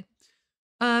in melee."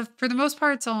 For the most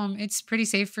part, it's pretty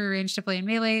safe for range to play in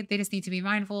melee. They just need to be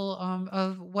mindful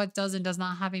of what does and does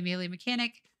not have a melee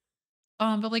mechanic.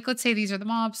 But like, let's say these are the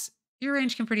mobs. Your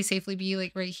range can pretty safely be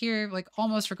like right here, like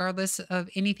almost regardless of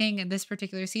anything in this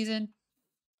particular season.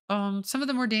 Some of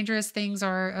the more dangerous things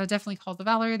are definitely called the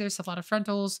Valor. There's a lot of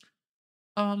frontals.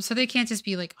 So they can't just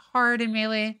be like hard in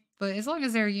melee, but as long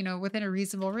as they're, within a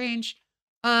reasonable range,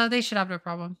 they should have no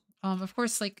problem. Of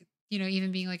course, like,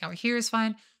 even being like out here is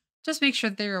fine. Just make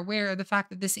sure that they're aware of the fact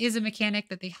that this is a mechanic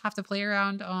that they have to play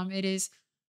around. It is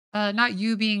not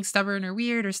you being stubborn or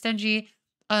weird or stingy.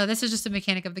 This is just a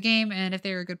mechanic of the game, and if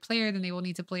they're a good player, then they will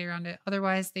need to play around it.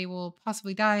 Otherwise, they will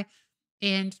possibly die.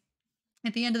 And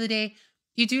at the end of the day,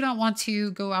 you do not want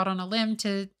to go out on a limb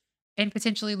and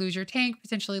potentially lose your tank,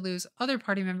 potentially lose other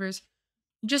party members,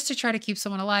 just to try to keep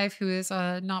someone alive who is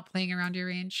not playing around your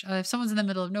range. If someone's in the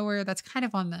middle of nowhere, that's kind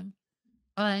of on them,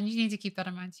 and you need to keep that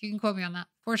in mind. So you can quote me on that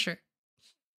for sure.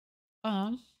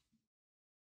 Um,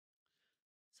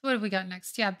 so what have we got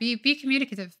next? Yeah, be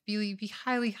communicative. Be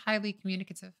highly highly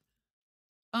communicative.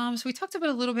 So we talked about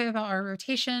a little bit about our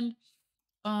rotation.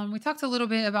 We talked a little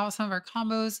bit about some of our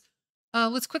combos.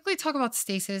 Let's quickly talk about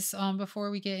stasis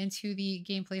before we get into the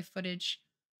gameplay footage.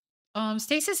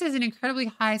 Stasis is an incredibly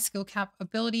high skill cap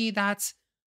ability that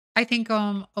I think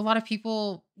a lot of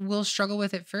people will struggle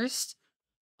with at first.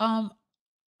 Um,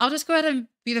 I'll just go ahead and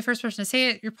be the first person to say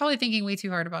it. You're probably thinking way too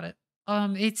hard about it.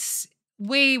 It's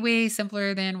way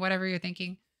simpler than whatever you're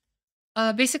thinking.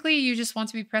 Basically, you just want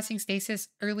to be pressing stasis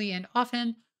early and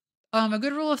often. A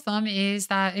good rule of thumb is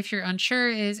that if you're unsure,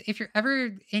 is if you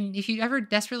ever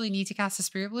desperately need to cast a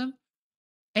spirit bloom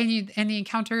and the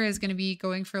encounter is going to be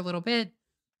going for a little bit,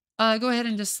 go ahead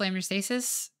and just slam your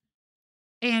stasis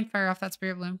and fire off that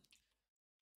spirit bloom.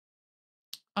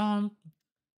 Um,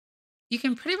 you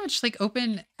can pretty much like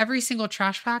open every single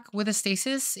trash pack with a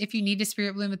stasis if you need a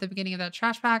spirit bloom at the beginning of that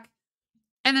trash pack.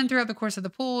 And then throughout the course of the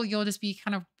pool, you'll just be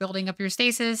kind of building up your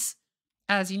stasis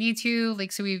as you need to.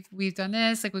 Like, so we've done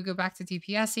this. Like, we go back to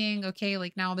DPSing. Okay,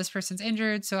 like now this person's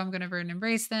injured, so I'm gonna Verdant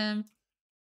Embrace them.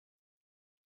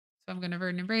 So I'm gonna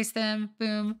Verdant Embrace them.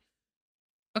 Boom.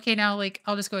 Okay, now like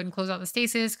I'll just go ahead and close out the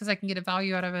stasis because I can get a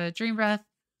value out of a Dream Breath.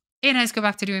 And I just go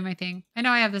back to doing my thing. I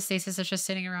know I have the stasis that's just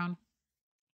sitting around.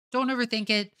 Don't overthink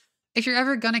it. If you're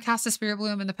ever gonna cast a Spirit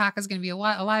Bloom and the pack is gonna be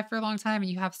alive for a long time and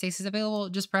you have stasis available,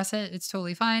 just press it. It's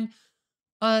totally fine.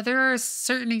 There are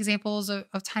certain examples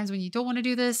of times when you don't want to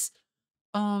do this.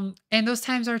 And those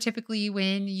times are typically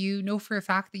when you know for a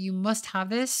fact that you must have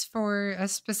this for a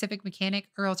specific mechanic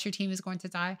or else your team is going to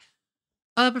die.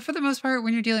 But for the most part,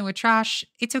 when you're dealing with trash,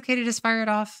 it's okay to just fire it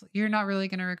off. You're not really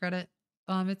going to regret it.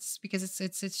 It's because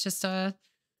it's just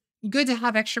good to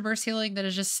have extra burst healing that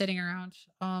is just sitting around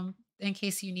in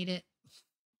case you need it.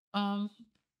 Um,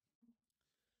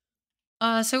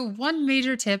 so one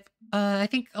major tip, I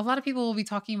think a lot of people will be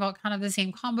talking about kind of the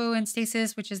same combo in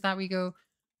stasis, which is that we go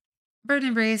Bird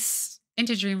Embrace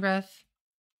into Dream Breath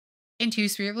into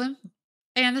Spirit Bloom,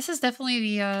 and this is definitely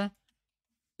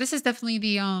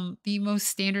the most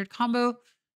standard combo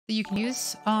that you can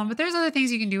use. But there's other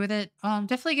things you can do with it.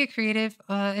 Definitely get creative.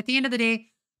 At the end of the day,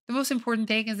 the most important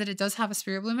thing is that it does have a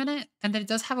Spirit Bloom in it, and that it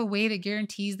does have a way that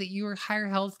guarantees that you are higher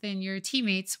health than your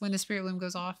teammates when the Spirit Bloom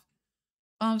goes off.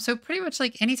 So pretty much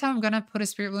like anytime I'm gonna put a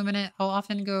Spirit Bloom in it, I'll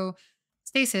often go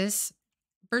Stasis,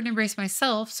 Burden Embrace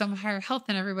myself, so I'm higher health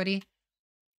than everybody,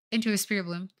 into a Spirit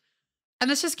Bloom. And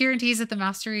this just guarantees that the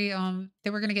mastery,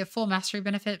 that we're gonna get full mastery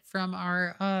benefit from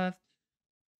our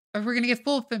we're gonna get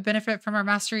full benefit from our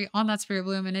mastery on that Spirit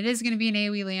Bloom, and it is gonna be an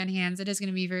AoE lay on hands. It is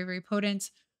gonna be very potent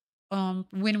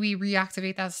when we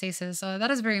reactivate that stasis.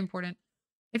 That is very important.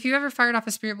 If you ever fired off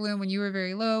a Spirit Bloom when you were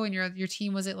very low and your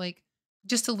team was at like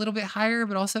just a little bit higher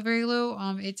but also very low,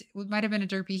 it might have been a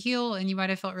derpy heal and you might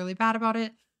have felt really bad about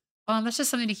it. That's just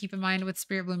something to keep in mind with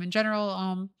Spirit Bloom in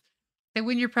general. That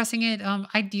when you're pressing it,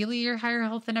 ideally you're higher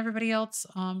health than everybody else.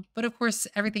 But of course,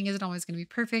 everything isn't always going to be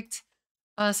perfect.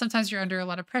 Sometimes you're under a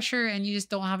lot of pressure and you just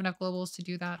don't have enough globals to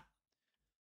do that.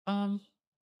 Um,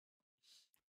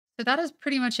 so that is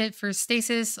pretty much it for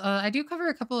stasis. I do cover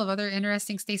a couple of other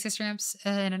interesting stasis ramps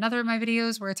in another of my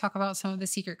videos where I talk about some of the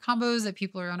secret combos that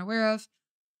people are unaware of.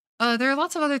 There are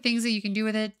lots of other things that you can do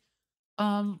with it.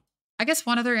 Um, I guess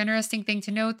one other interesting thing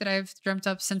to note that I've dreamt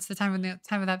up since the time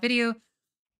of that video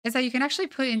is that you can actually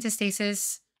put into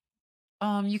stasis.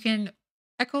 You can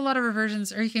echo a lot of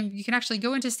reversions, or you can actually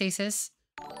go into stasis.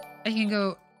 And you can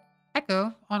go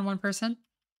echo on one person,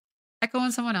 echo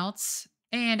on someone else,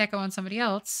 and echo on somebody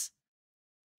else,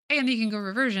 and you can go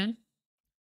reversion.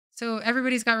 So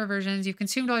everybody's got reversions. You've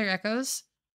consumed all your echoes,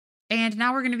 and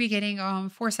now we're going to be getting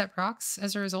 4-set procs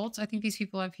as a result. I think these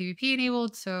people have PvP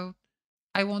enabled, so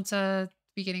I won't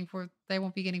be getting four. I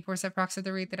won't be getting 4-set procs at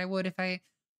the rate that I would if I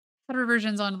had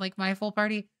reversions on like my full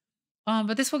party.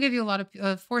 But this will give you a lot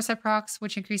of 4-set procs,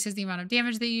 which increases the amount of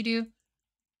damage that you do.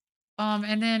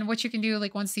 And then what you can do,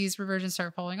 like once these reversions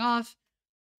start falling off,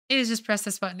 is just press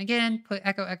this button again, put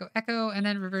echo, echo, echo, and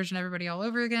then reversion everybody all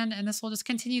over again. And this will just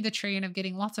continue the train of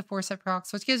getting lots of 4-set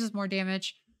procs, which gives us more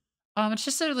damage. It's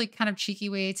just a like kind of cheeky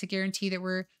way to guarantee that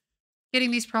we're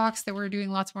getting these procs, that we're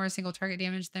doing lots more single target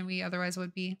damage than we otherwise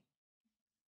would be.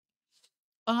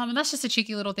 And that's just a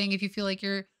cheeky little thing if you feel like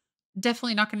you're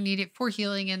definitely not going to need it for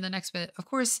healing in the next bit. Of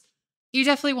course, you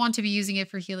definitely want to be using it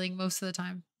for healing most of the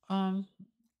time. But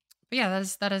yeah,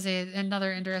 that is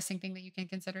another interesting thing that you can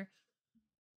consider.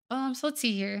 So let's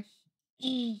see here.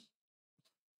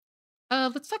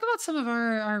 Let's talk about some of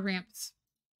our ramps.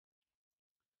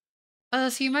 So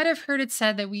you might have heard it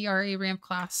said that we are a ramp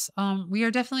class. We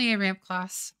are definitely a ramp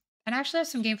class, and I actually have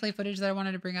some gameplay footage that I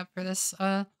wanted to bring up for this.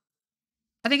 I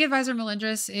think Advisor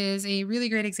Melindres is a really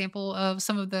great example of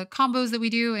some of the combos that we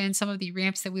do and some of the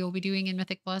ramps that we will be doing in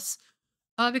Mythic Plus.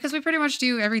 Because we pretty much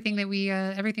do everything that we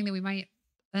might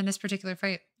in this particular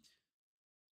fight.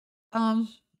 Um,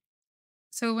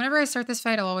 so whenever I start this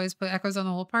fight, I'll always put echoes on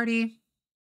the whole party.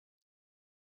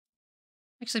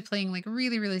 Actually playing like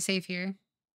really, really safe here.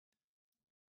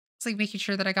 It's like making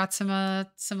sure that I got some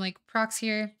like procs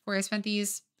here where I spent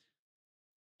these.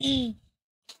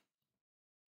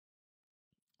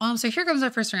 So here comes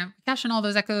our first ramp. Cash in all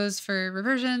those echoes for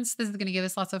reversions. This is going to give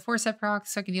us lots of 4-step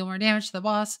procs, so I can deal more damage to the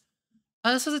boss.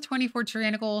 This was a 24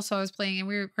 tyrannical, so I was playing,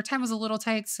 and our time was a little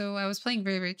tight, so I was playing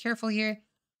very, very careful here.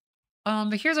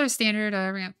 But here's our standard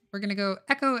ramp. We're gonna go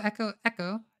echo, echo,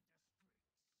 echo,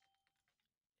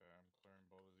 Okay, I'm clearing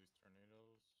both of these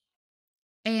tornadoes.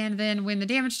 and then when the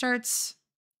damage starts,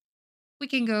 we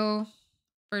can go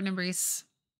for an embrace.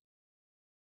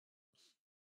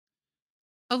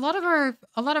 A lot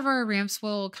of our ramps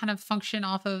will kind of function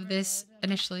off of this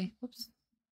initially. Oops.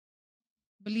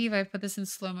 I believe I put this in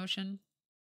slow motion.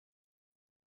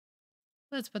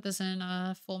 Let's put this in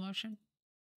full motion.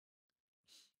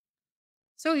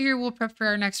 So here we'll prep for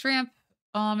our next ramp.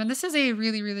 And this is a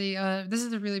really, really this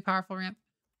is a really powerful ramp.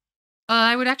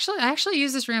 I actually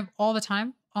use this ramp all the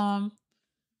time.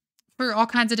 For all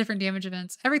kinds of different damage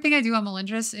events. Everything I do on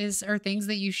Melindris are things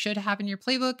that you should have in your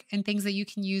playbook and things that you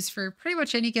can use for pretty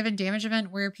much any given damage event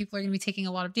where people are going to be taking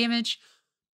a lot of damage.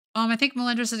 I think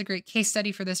Melindris is a great case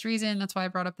study for this reason. That's why I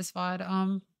brought up this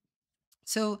VOD.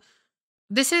 So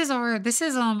this is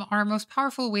our most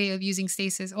powerful way of using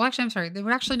stasis. Oh, actually, I'm sorry. We're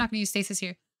actually not going to use stasis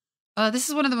here. This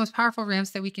is one of the most powerful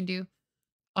ramps that we can do.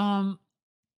 Um,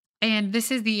 and this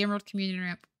is the Emerald Communion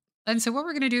ramp. And so what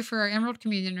we're going to do for our Emerald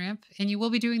Communion ramp, and you will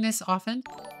be doing this often,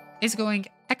 is going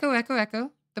echo, echo,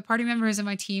 echo. The party members in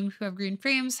my team who have green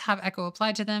frames have echo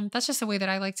applied to them. That's just the way that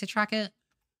I like to track it.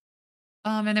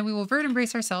 And then we will vert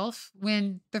embrace ourselves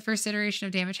when the first iteration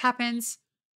of damage happens.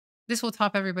 This will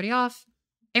top everybody off,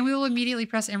 and we will immediately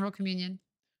press Emerald Communion.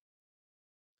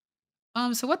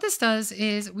 So what this does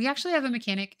is we actually have a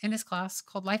mechanic in this class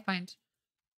called Lifebind.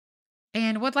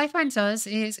 And what Lifebind does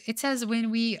is it says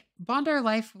when we bond our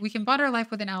life, we can bond our life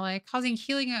with an ally, causing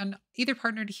healing on either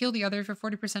partner to heal the other for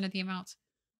 40% of the amount.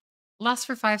 Lasts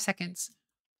for 5 seconds.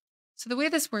 So the way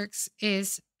this works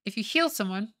is if you heal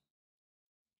someone,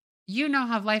 you now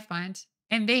have Lifebind,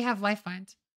 and they have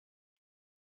Lifebind.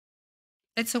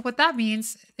 And so what that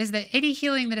means is that any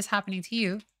healing that is happening to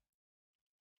you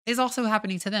is also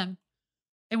happening to them.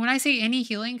 And when I say any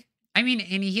healing, I mean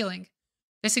any healing.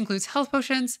 This includes health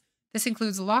potions, this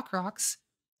includes lock rocks,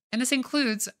 and this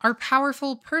includes our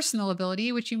powerful personal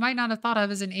ability, which you might not have thought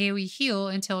of as an AoE heal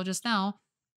until just now,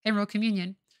 Emerald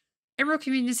Communion. Emerald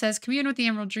Communion says, commune with the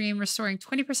Emerald Dream, restoring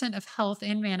 20% of health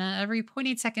and mana every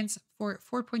 0.8 seconds for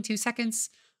 4.2 seconds.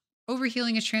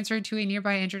 Overhealing is transferred to a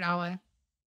nearby injured ally.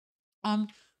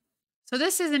 So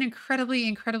this is an incredibly,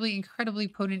 incredibly, incredibly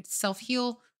potent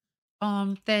self-heal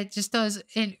that just does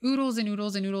in oodles and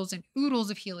oodles and oodles and oodles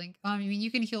of healing. I mean,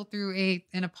 you can heal through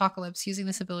an apocalypse using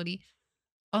this ability.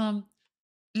 Um,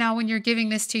 Now when you're giving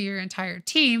this to your entire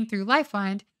team through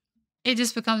Lifeline, it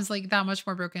just becomes like that much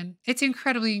more broken. It's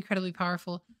incredibly, incredibly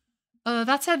powerful.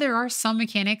 That said, there are some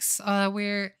mechanics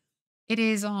where it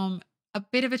is a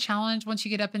bit of a challenge once you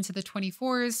get up into the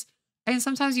 24s. And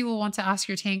sometimes you will want to ask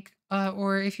your tank,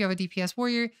 or if you have a DPS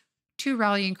warrior, to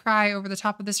rally and cry over the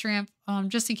top of this ramp,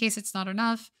 just in case it's not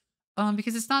enough,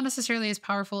 because it's not necessarily as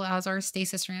powerful as our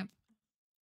stasis ramp.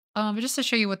 But just to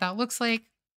show you what that looks like,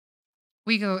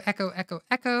 we go echo, echo,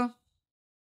 echo,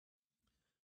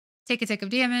 take a tick of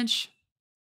damage,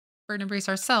 burn embrace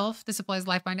ourself. This applies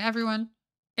lifeline to everyone.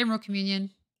 Emerald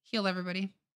Communion, heal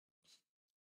everybody.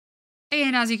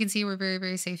 And as you can see, we're very,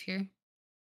 very safe here.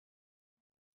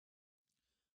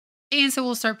 And so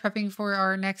we'll start prepping for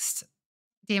our next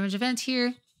damage event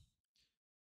here.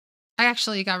 I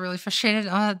actually got really frustrated.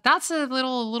 That's a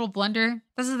little blunder.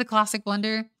 This is the classic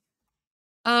blunder.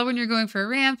 When you're going for a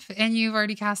ramp and you've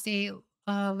already cast a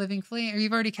living flame, or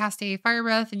you've already cast a fire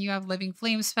breath and you have living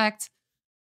flame spec,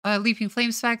 leaping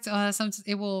flame spec.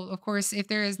 It will, of course, if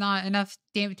there is not enough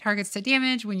targets to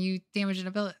damage when you damage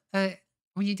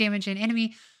when you damage an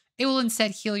enemy, it will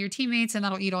instead heal your teammates and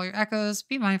that'll eat all your echoes.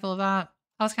 Be mindful of that.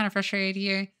 I was kind of frustrated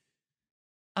here.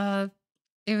 Uh,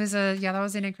 it was that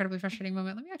was an incredibly frustrating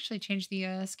moment. Let me actually change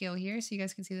the scale here so you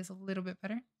guys can see this a little bit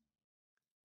better.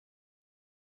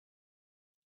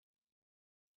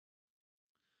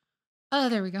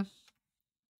 There we go.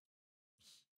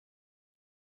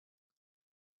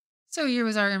 So here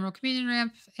was our Emerald Communion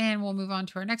ramp, and we'll move on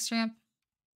to our next ramp.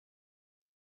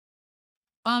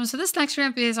 So this next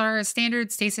ramp is our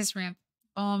standard stasis ramp.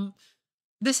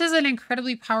 This is an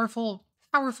incredibly powerful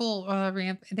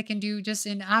ramp that can do just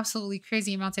an absolutely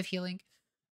crazy amounts of healing.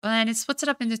 And it splits it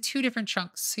up into two different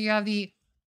chunks. So you have the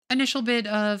initial bit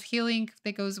of healing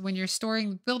that goes when you're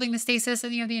storing, building the stasis,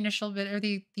 and you have the initial bit or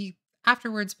the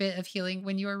afterwards bit of healing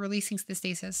when you are releasing the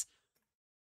stasis.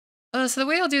 So the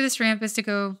way I'll do this ramp is to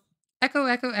go echo,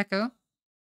 echo, echo,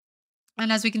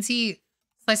 and as we can see,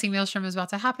 slicing maelstrom is about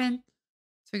to happen.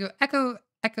 So we go echo,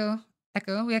 echo,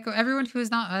 echo. We echo everyone who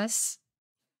is not us.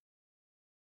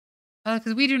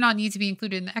 Because we do not need to be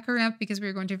included in the echo ramp because we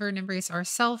are going to Verdant Embrace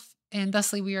ourselves, and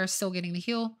thusly we are still getting the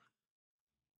heal.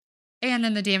 And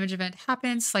then the damage event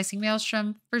happens, slicing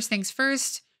maelstrom. First things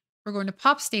first, we're going to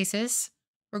pop stasis.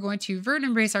 We're going to Verdant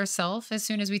Embrace ourselves as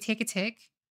soon as we take a tick.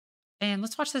 And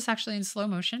let's watch this actually in slow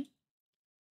motion.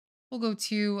 We'll go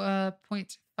to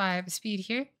 0.5 speed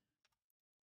here.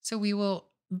 So we will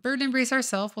Verdant Embrace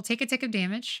ourselves. We'll take a tick of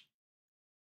damage.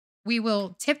 We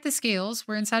will tip the scales.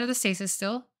 We're inside of the stasis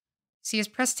still. See us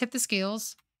press tip the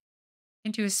scales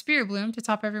into a Spirit Bloom to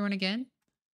top everyone again.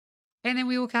 And then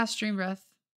we will cast Dream Breath.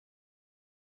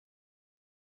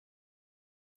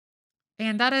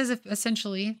 And that is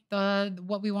essentially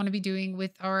what we want to be doing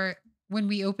with our when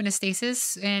we open a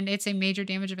stasis and it's a major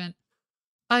damage event.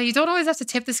 You don't always have to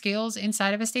tip the scales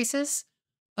inside of a stasis.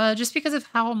 Just because of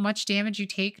how much damage you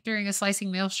take during a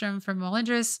slicing maelstrom from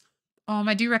Melindris,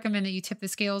 I do recommend that you tip the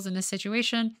scales in this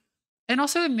situation. And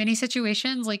also in many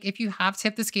situations, like if you have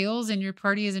tipped the scales and your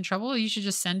party is in trouble, you should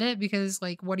just send it because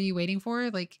like what are you waiting for?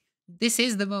 Like this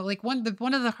is one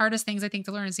of the hardest things I think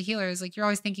to learn as a healer is like you're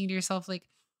always thinking to yourself like,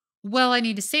 well, I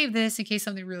need to save this in case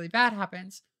something really bad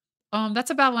happens.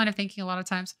 That's a bad line of thinking a lot of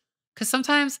times because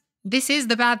sometimes this is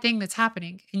the bad thing that's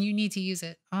happening and you need to use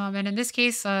it. And in this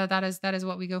case, that is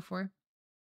what we go for.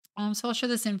 So I'll show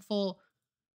this in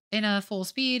a full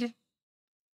speed.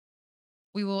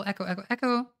 We will echo, echo,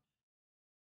 echo.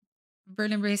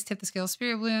 Burn Embrace, tip the scale,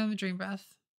 Spirit Bloom, Dream Breath.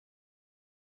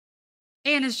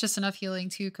 And it's just enough healing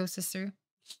to coast us through.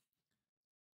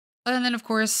 And then, of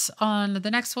course, on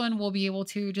the next one, we'll be able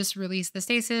to just release the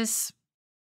stasis.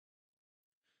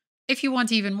 If you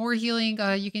want even more healing,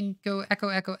 you can go echo,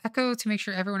 echo, echo to make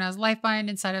sure everyone has lifeline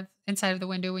inside of the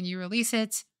window when you release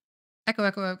it. Echo,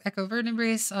 echo, echo, Verdant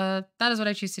Embrace. That is what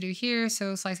I choose to do here.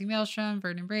 So slicing maelstrom,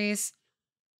 Verdant Embrace,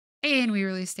 and we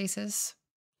release stasis.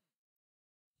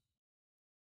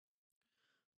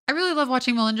 I really love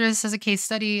watching Melindris as a case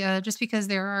study, just because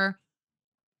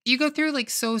you go through like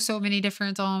so many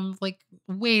different like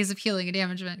ways of healing a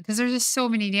damage event because there's just so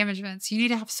many damage events. You need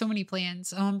to have so many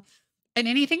plans. And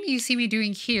anything that you see me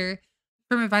doing here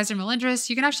from Advisor Melindris,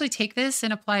 you can actually take this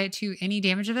and apply it to any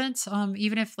damage event.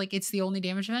 Even if like it's the only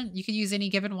damage event, you could use any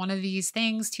given one of these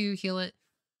things to heal it.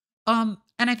 And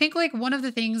I think like one of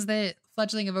the things that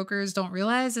fledgling evokers don't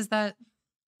realize is that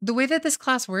the way that this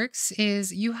class works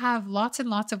is you have lots and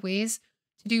lots of ways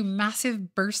to do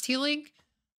massive burst healing.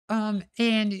 And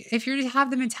if you have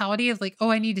the mentality of like,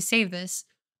 oh, I need to save this,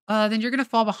 then you're gonna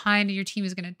fall behind and your team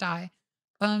is gonna die.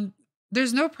 Um,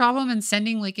 there's no problem in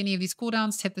sending like any of these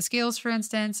cooldowns, tip the scales, for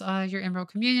instance, your Emerald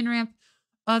Communion ramp.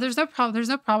 There's no problem. There's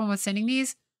no problem with sending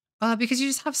these, because you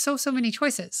just have so many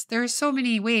choices. There are so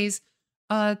many ways,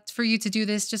 for you to do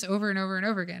this just over and over and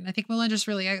over again. I think Milan just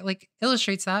really like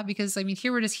illustrates that because I mean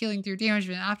here we're just healing through damage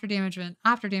event after damage event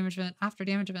after damage event after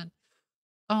damage event.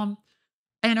 Um,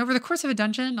 and over the course of a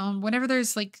dungeon, whenever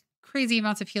there's like crazy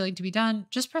amounts of healing to be done,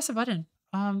 just press a button.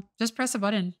 Just press a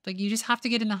button. Like you just have to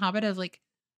get in the habit of like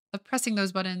of pressing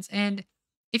those buttons. And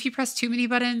if you press too many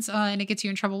buttons, and it gets you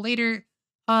in trouble later,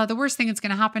 the worst thing that's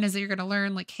going to happen is that you're going to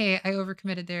learn like, hey, I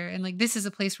overcommitted there, and like this is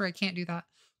a place where I can't do that.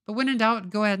 But when in doubt,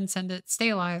 go ahead and send it. Stay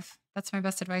alive. That's my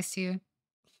best advice to you.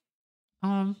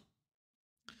 Um,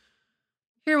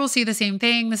 Here we'll see the same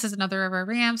thing. This is another of our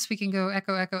ramps. We can go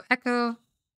echo, echo, echo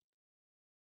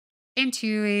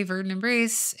into a Verdant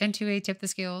Embrace, into a Tip the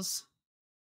Scales.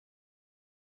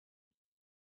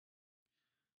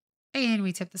 And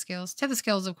we tip the scales. Tip the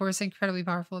scales, of course, incredibly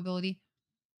powerful ability.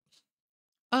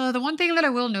 The one thing that I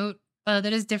will note,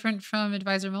 that is different from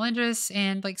Advisor Melindris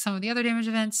and like some of the other damage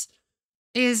events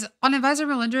is on Advisor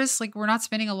Melindris, like we're not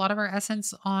spending a lot of our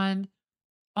essence on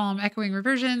echoing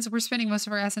reversions. We're spending most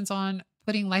of our essence on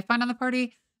putting Lifebind on the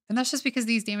party. And that's just because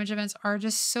these damage events are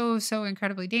just so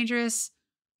incredibly dangerous,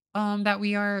 that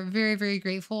we are very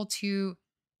grateful to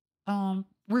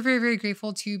we're very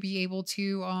grateful to be able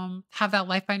to have that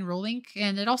Lifebind roll link.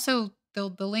 And it also the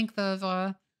length of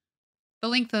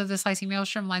the slicing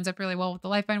maelstrom lines up really well with the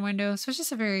Lifebind window. So it's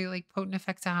just a very like potent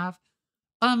effect to have.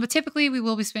 But typically we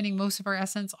will be spending most of our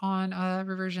essence on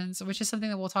reversions, which is something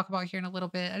that we'll talk about here in a little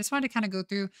bit. I just wanted to kind of go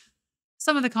through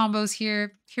some of the combos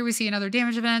here. Here we see another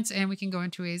damage event, and we can go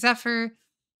into a Zephyr.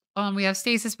 We have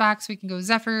Stasis back, so we can go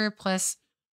Zephyr plus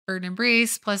Burden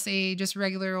Embrace plus a just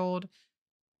regular old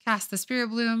Cast the Spirit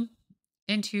Bloom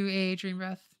into a dream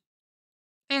breath.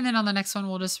 And then on the next one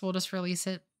we'll just release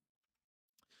it.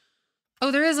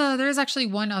 Oh, there is actually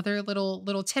one other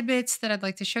little tidbits that I'd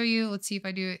like to show you. Let's see if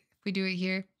I do it if we do it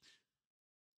here.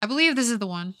 I believe this is the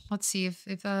one. Let's see if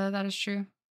that is true.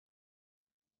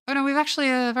 Oh no, we've actually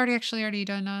I've already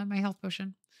done my health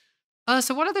potion.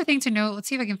 So one other thing to note, let's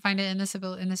see if I can find it in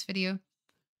this video,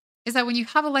 is that when you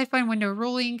have a lifeline window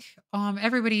rolling,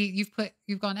 everybody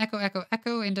you've gone echo echo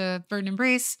echo into verdant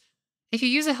embrace. If you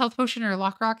use a health potion or a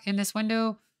lock rock in this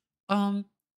window, um,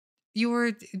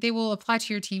 they will apply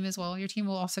to your team as well. Your team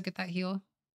will also get that heal.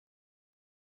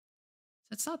 So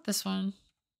it's not this one.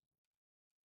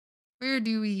 Where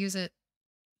do we use it?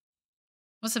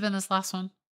 Must have been this last one.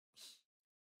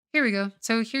 Here we go.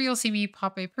 So here you'll see me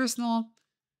pop a personal,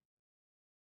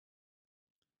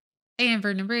 a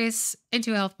invert embrace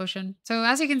into a health potion. So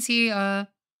as you can see, we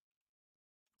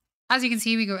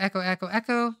go echo, echo,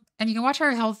 echo, and you can watch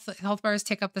our health bars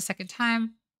tick up the second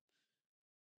time.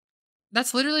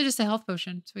 That's literally just a health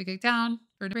potion. So we go down,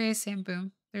 invert embrace, and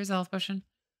boom, there's a health potion.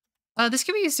 This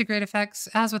can be used to great effects,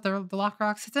 as with the block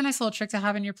rocks. It's a nice little trick to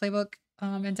have in your playbook,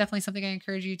 and definitely something I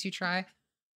encourage you to try.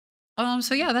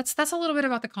 So yeah, that's a little bit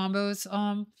about the combos.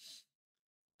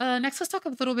 Next, let's talk a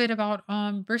little bit about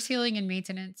burst healing and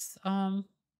maintenance. Let's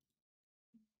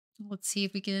see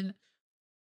if we can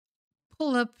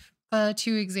pull up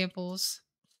two examples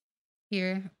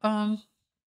here.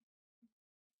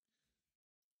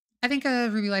 I think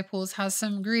Ruby Light Pools has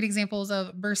some great examples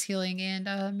of burst healing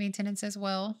and maintenance as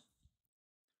well.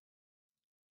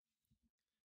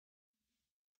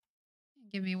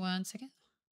 Give me 1 second.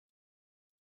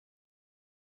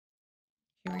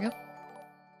 Here we go.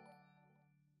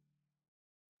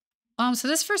 So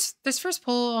this first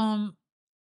pull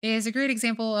is a great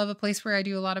example of a place where I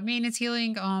do a lot of maintenance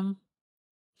healing.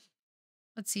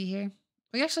 Let's see here.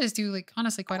 We actually just do like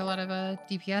honestly quite a lot of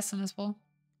DPS in this pull.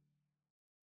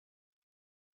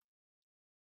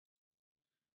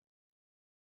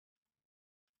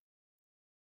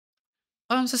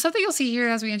 So something you'll see here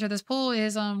as we enter this pool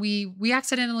is we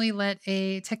accidentally let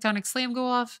a tectonic slam go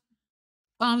off.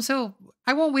 So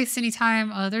I won't waste any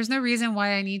time. There's no reason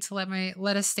why I need to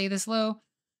let us stay this low.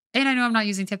 And I know I'm not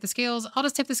using tip the scales. I'll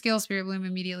just tip the scales, spirit bloom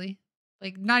immediately.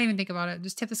 Like not even think about it.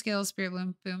 Just tip the scales, spirit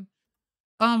bloom, boom.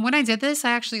 When I did this,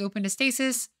 I actually opened a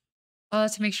stasis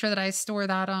to make sure that I store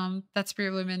that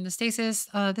spirit bloom in the stasis.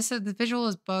 The visual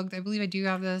is bugged. I believe I do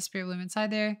have the spirit bloom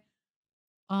inside there.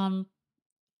 Um,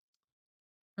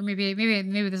 or maybe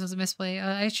this was a misplay.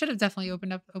 I should have definitely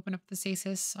opened up the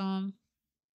stasis.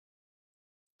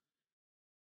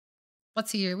 Let's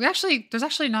see here. There's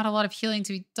actually not a lot of healing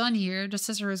to be done here, just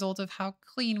as a result of how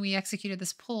clean we executed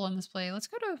this pull on this play. Let's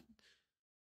go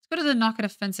to the knock it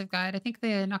offensive guide. I think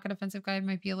the knock it offensive guide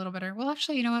might be a little better. Well,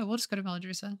 actually, you know what? We'll just go to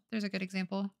Meladrusa. There's a good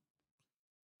example.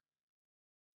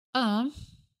 Um,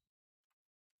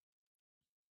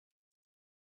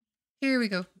 Here we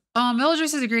go.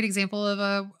 Meladrusa is a great example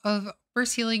of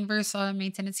burst healing versus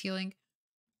maintenance healing.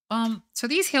 So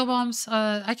these hail bombs,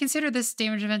 I consider this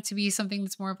damage event to be something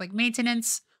that's more of like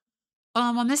maintenance.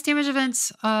 On this damage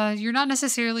event, it's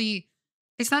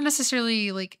not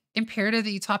necessarily like imperative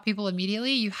that you top people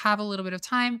immediately. You have a little bit of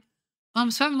time.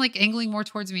 So I'm like angling more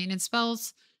towards maintenance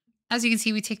spells. As you can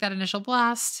see, we take that initial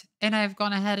blast, and I've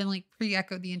gone ahead and like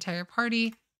pre-echoed the entire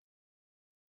party.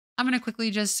 I'm gonna quickly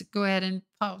just go ahead and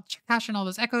cash in all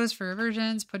those echoes for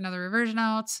reversions, put another reversion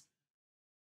out.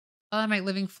 I might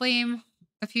living flame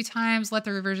a few times, let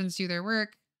the reversions do their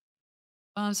work.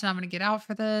 So now I'm gonna get out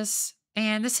for this.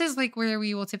 And this is like where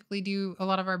we will typically do a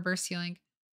lot of our burst healing.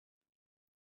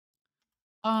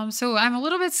 So I'm a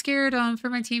little bit scared for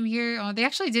my team here. They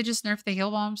actually did just nerf the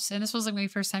hail bombs, and this was like my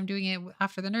first time doing it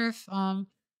after the nerf.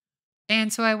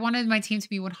 And so I wanted my team to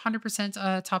be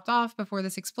 100% topped off before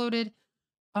this exploded.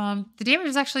 The damage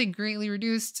is actually greatly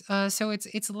reduced, so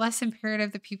it's less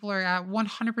imperative that people are at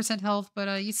 100% health, but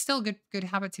it's still a good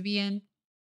habit to be in.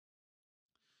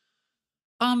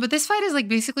 But this fight is like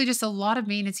basically just a lot of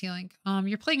maintenance healing.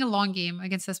 You're playing a long game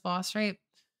against this boss, right?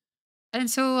 And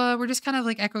so we're just kind of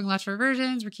like echoing lots of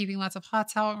reversions. We're keeping lots of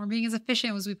hots out. And we're being as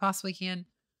efficient as we possibly can.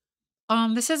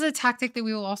 This is a tactic that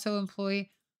we will also employ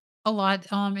a lot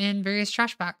in various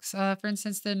trash packs. For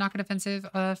instance, the knock it offensive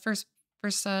first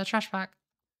trash pack.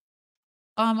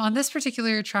 On this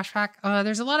particular trash pack,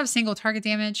 there's a lot of single target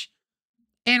damage,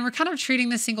 and we're kind of treating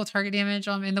this single target damage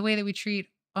in the way that we treat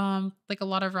like a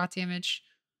lot of rot damage.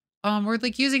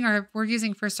 We're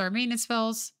using first our maintenance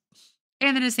spells,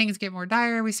 and then as things get more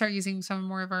dire, we start using some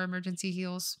more of our emergency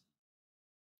heals.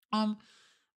 Um,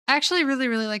 I actually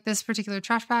really like this particular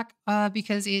trash pack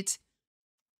because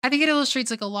I think it illustrates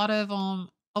like a lot of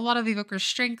a lot of Evoker's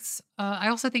strengths. I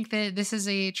also think that this is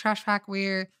a trash pack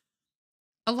where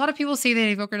a lot of people say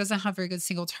that Evoker doesn't have very good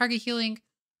single target healing.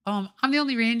 I'm the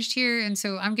only ranged here, and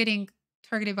so I'm getting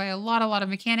targeted by a lot of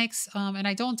mechanics, and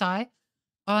I don't die.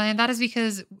 And that is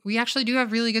because we actually do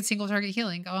have really good single target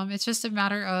healing. It's just a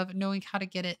matter of knowing how to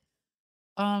get it.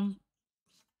 Um,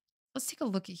 let's take a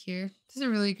look at here. This is a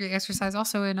really great exercise,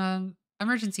 also in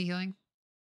emergency healing.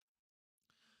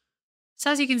 So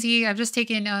as you can see, I've just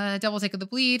taken a double take of the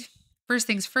bleed. First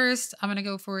things first, I'm gonna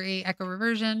go for a echo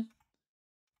reversion.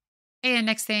 And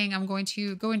next thing, I'm going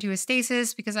to go into a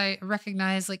stasis because I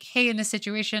recognize, like, hey, in this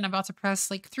situation, I'm about to press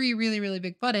like three really, really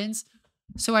big buttons.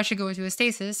 So I should go into a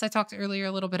stasis. I talked earlier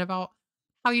a little bit about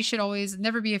how you should always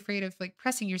never be afraid of like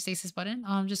pressing your stasis button.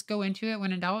 Just go into it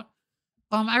when in doubt.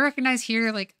 I recognize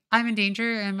here, like, I'm in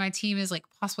danger and my team is like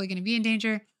possibly going to be in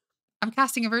danger. I'm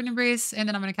casting a Verdant Embrace and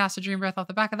then I'm going to cast a Dream Breath off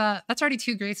the back of that. That's already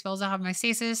two great spells. I have my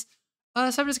stasis. So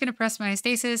I'm just going to press my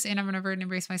stasis and I'm going to Verdant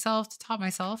Embrace myself to top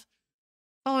myself.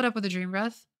 Follow it up with a Dream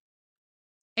Breath.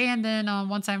 And then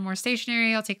once I'm more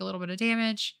stationary, I'll take a little bit of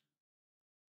damage.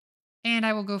 And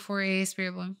I will go for a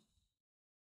Spirit Bloom.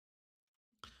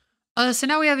 So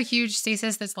now we have a huge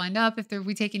stasis that's lined up. If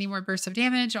we take any more bursts of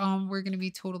damage, we're going to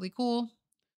be totally cool.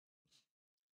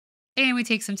 And we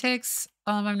take some ticks.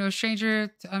 I'm no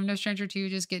stranger. I'm no stranger to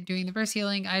just doing the burst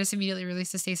healing. I just immediately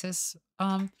release the stasis.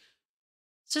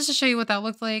 Just to show you what that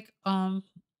looked like.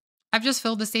 I've just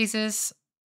filled the stasis.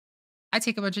 I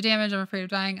take a bunch of damage. I'm afraid of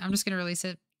dying. I'm just going to release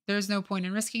it. There's no point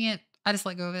in risking it. I just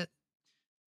let go of it.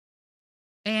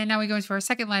 And now we go into our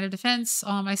second line of defense.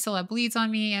 I still have bleeds on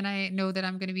me, and I know that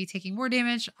I'm going to be taking more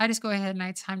damage. I just go ahead and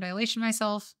I time dilation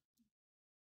myself.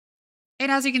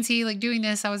 And as you can see, like, doing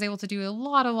this, I was able to do a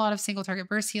lot of single target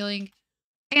burst healing.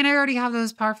 And I already have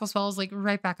those powerful spells like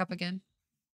right back up again.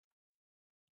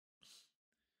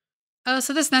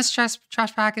 So this next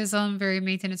trash pack is very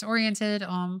maintenance oriented.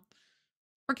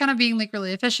 We're kind of being like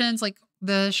really efficient. Like,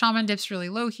 the shaman dips really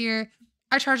low here.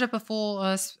 I charge up a full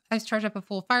I charge up a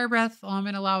full fire breath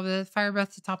and allow the fire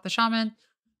breath to top the shaman.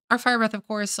 Our fire breath, of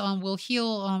course, will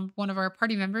heal one of our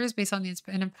party members based on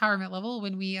an empowerment level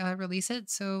when we release it.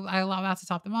 So I allow that to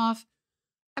top them off.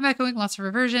 I'm echoing lots of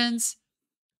reversions.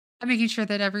 I'm making sure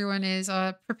that everyone is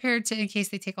prepared to in case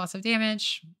they take lots of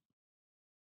damage.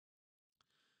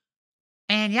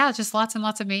 And yeah, just lots and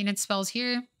lots of maintenance spells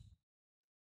here.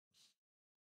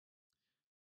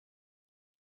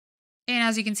 And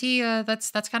as you can see,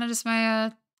 that's kind of just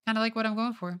my kind of like what I'm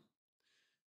going for.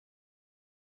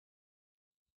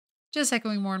 Just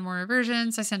echoing more and more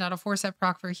reversions. I send out a 4-step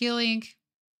proc for healing.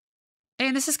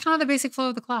 And this is kind of the basic flow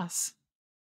of the class.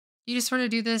 You just sort of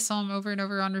do this over and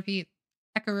over on repeat.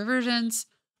 Echo reversions.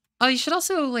 You should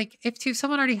also, like, if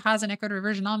someone already has an echoed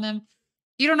reversion on them,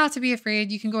 you don't have to be afraid.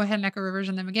 You can go ahead and echo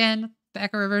reversion them again. The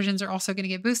echo reversions are also going to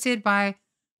get boosted by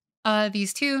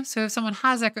these two. So if someone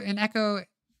has an echo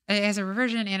as a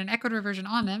reversion and an echoed reversion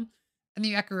on them, and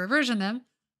you echo reversion them,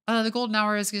 the golden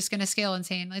hour is just going to scale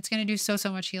insane. It's going to do so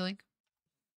much healing.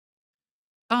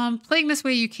 Playing this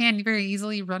way, you can very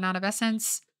easily run out of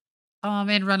essence,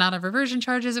 and run out of reversion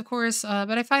charges, of course.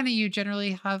 But I find that you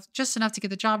generally have just enough to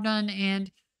get the job done,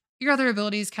 and your other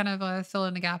abilities kind of fill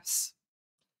in the gaps.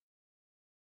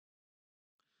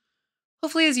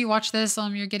 Hopefully, as you watch this,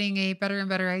 you're getting a better and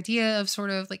better idea of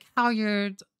sort of like how you're,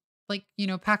 like,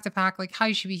 pack to pack, like how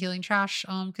you should be healing trash.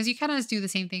 Because you kind of just do the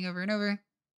same thing over and over.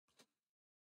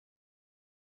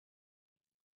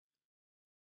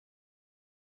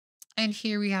 And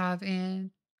here we have a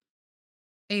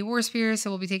war spear, so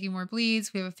we'll be taking more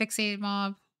bleeds. We have a fixate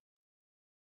mob.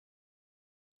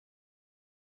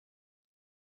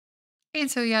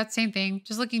 And so, yeah, same thing.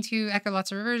 Just looking to echo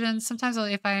lots of reversions. Sometimes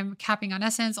if I'm capping on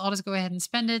essence, I'll just go ahead and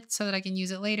spend it so that I can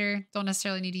use it later. Don't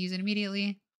necessarily need to use it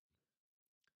immediately.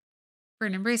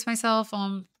 Verdant Embrace myself.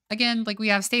 Again, like, we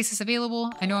have stasis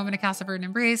available. I know I'm going to cast a Verdant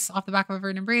Embrace. Off the back of a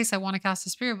Verdant Embrace, I want to cast a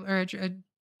Spirit,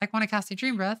 I want to cast a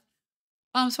Dream Breath.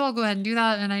 So I'll go ahead and do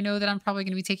that. And I know that I'm probably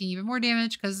going to be taking even more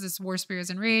damage because this War Spear is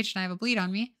enraged and I have a bleed on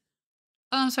me.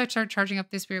 So I start charging up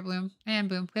the Spirit Bloom, and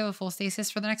boom, we have a full stasis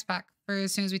for the next pack for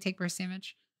as soon as we take burst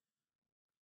damage.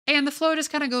 And the flow just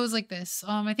kind of goes like this.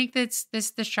 I think that's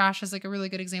this trash is like a really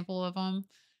good example of kind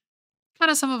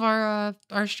of some of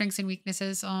our strengths and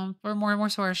weaknesses. Or more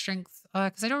so our strengths.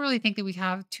 Because I don't really think that we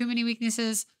have too many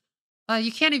weaknesses.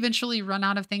 You can eventually run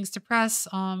out of things to press.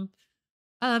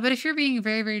 But if you're being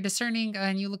very discerning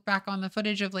and you look back on the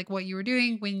footage of like what you were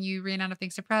doing when you ran out of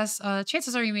things to press,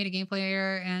 chances are you made a gameplay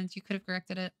error and you could have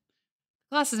corrected it.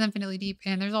 The class is infinitely deep,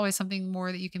 and there's always something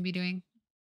more that you can be doing.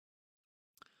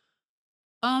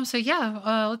 So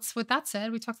yeah, let's with that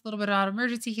said, we talked a little bit about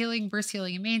emergency healing, burst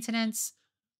healing, and maintenance.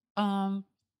 Um,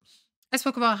 I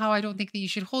spoke about how I don't think that you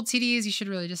should hold CDs. You should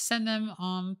really just send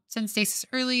them. Send stasis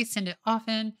early, send it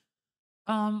often.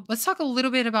 Let's talk a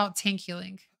little bit about tank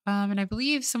healing. And I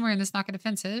believe somewhere in this Knock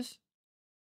Defensive,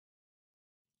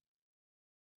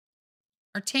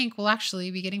 our tank will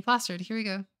actually be getting plastered. Here we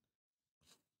go.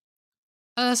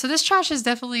 So this trash is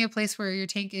definitely a place where your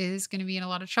tank is going to be in a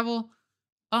lot of trouble.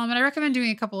 And I recommend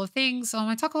doing a couple of things.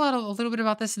 I talk a little bit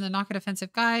about this in the Knock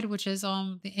Defensive guide, which is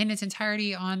in its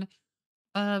entirety on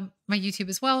my YouTube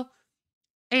as well.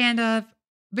 And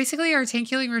basically, our tank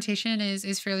healing rotation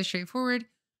is fairly straightforward.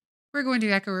 We're going to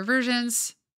echo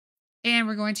reversions, and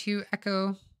we're going to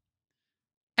echo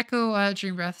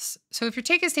dream breaths. So if your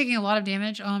tank is taking a lot of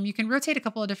damage, you can rotate a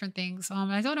couple of different things.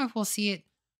 I don't know if we'll see it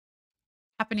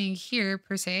happening here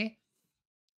per se.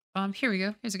 Here we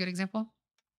go. Here's a good example.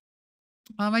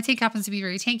 My tank happens to be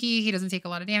very tanky. He doesn't take a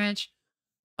lot of damage.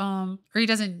 Or he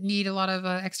doesn't need a lot of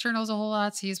externals a whole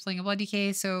lot. So he's playing a blood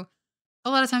decay. So a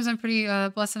lot of times I'm pretty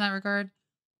blessed in that regard.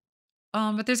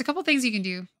 But there's a couple things you can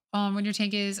do when your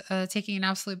tank is taking an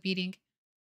absolute beating,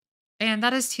 and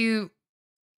that is to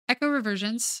echo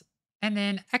reversions and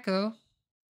then echo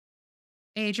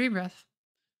a dream breath.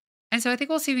 And so I think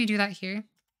we'll see me do that here.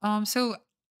 So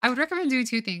I would recommend doing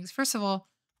two things. First of all,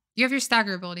 you have your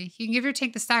stagger ability. You can give your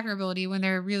tank the stagger ability when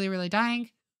they're really, really dying,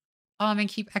 and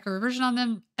keep echo reversion on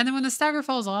them. And then when the stagger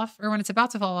falls off, or when it's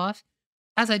about to fall off,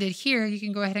 as I did here, you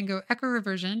can go ahead and go echo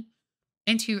reversion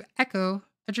into echo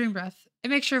a dream breath. And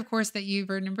make sure, of course, that you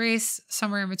burn embrace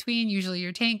somewhere in between, usually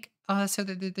your tank, so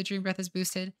that the dream breath is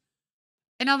boosted.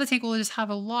 And now the tank will just have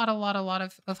a lot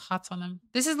of hots on them.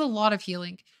 This is a lot of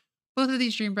healing. Both of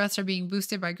these dream breaths are being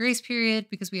boosted by grace period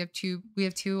because we have two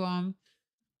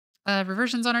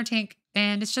reversions on our tank,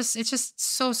 and it's just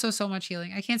so much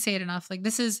healing. I can't say it enough. Like,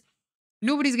 this is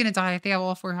nobody's gonna die if they have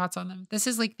all four hots on them. This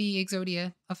is like the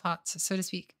Exodia of hots, so to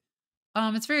speak.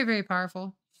 It's very, very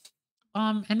powerful.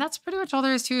 And that's pretty much all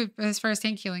there is to it as far as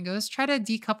tank healing goes. Try to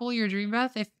decouple your dream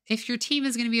breath. If your team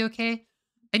is going to be okay,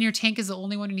 and your tank is the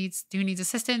only one who needs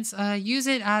assistance, use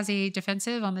it as a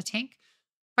defensive on the tank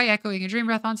by echoing a dream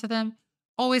breath onto them.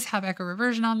 Always have echo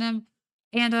reversion on them,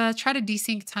 and try to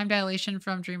desync time dilation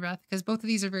from dream breath because both of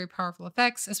these are very powerful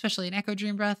effects, especially an echo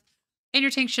dream breath. And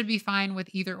your tank should be fine with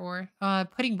either or.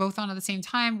 Putting both on at the same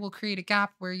time will create a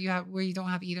gap where you don't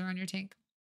have either on your tank.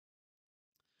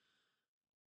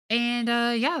 And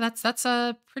yeah, that's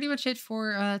pretty much it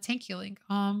for tank healing.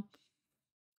 I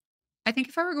think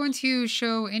if I were going to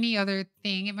show any other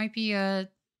thing, it might be a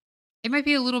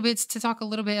little bit to talk a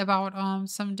little bit about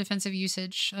some defensive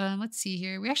usage. Let's see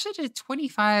here. We actually did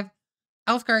 25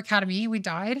 Elfgar Academy. We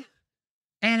died,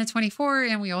 and a 24,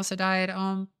 and we also died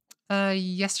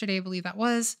yesterday, I believe that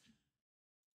was.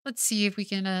 Let's see if we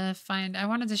can find. I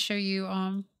wanted to show you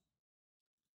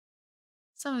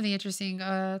some of the interesting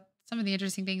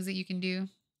things that you can do.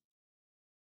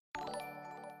 All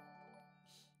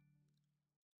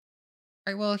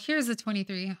right, well, here's the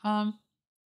 23.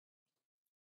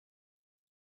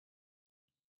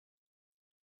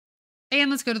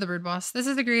 And let's go to the bird boss. This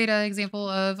is a great example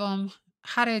of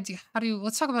how to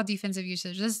let's talk about defensive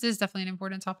usage. This is definitely an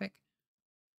important topic.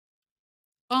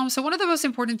 So one of the most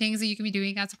important things that you can be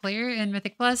doing as a player in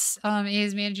Mythic Plus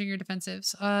is managing your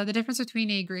defensives. The difference between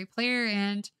a great player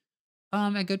and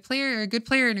a good player, or a good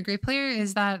player and a great player,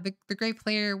 is that the great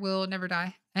player will never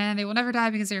die, and they will never die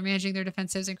because they're managing their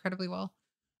defensives incredibly well.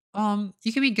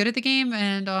 You can be good at the game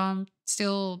and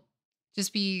still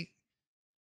just be.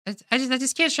 I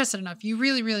just can't stress it enough. You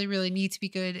really, really, really need to be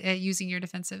good at using your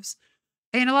defensives,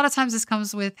 and a lot of times this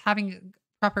comes with having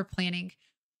proper planning.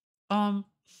 Um,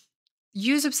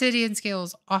 Use obsidian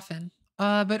scales often,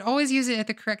 but always use it at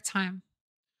the correct time.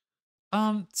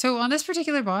 So on this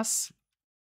particular boss,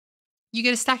 you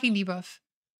get a stacking debuff,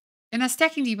 and that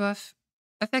stacking debuff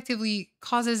effectively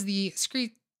causes the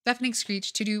deafening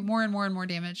screech to do more and more and more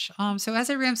damage. So as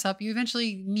it ramps up, you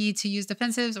eventually need to use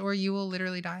defensives, or you will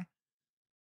literally die.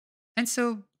 And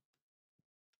so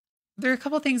there are a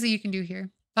couple things that you can do here.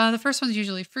 The first one's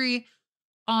usually free,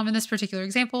 in this particular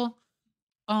example.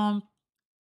 Um,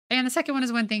 and the second one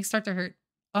is when things start to hurt.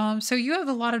 So you have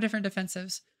a lot of different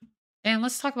defensives. And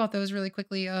let's talk about those really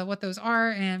quickly, what those are,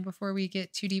 and before we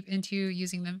get too deep into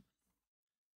using them.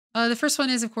 The first one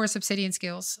is, of course, obsidian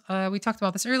scales. We talked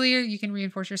about this earlier. You can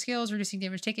reinforce your scales, reducing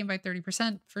damage taken by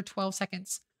 30% for 12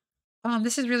 seconds.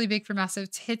 This is really big for massive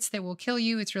hits that will kill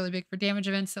you. It's really big for damage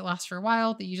events that last for a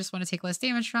while that you just want to take less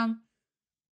damage from.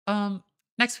 Um,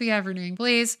 Next, we have Renewing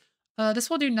Blaze.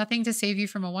 This will do nothing to save you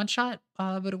from a one shot,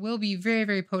 but it will be very,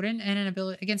 very potent and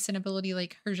against an ability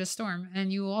like Herja Storm.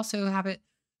 And you will also have it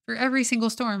for every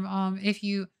single storm. If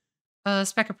you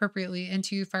spec appropriately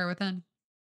into Fire Within.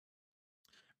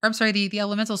 Or I'm sorry, the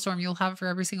elemental storm you'll have for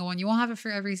every single one. You won't have it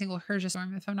for every single Herja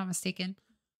storm, if I'm not mistaken.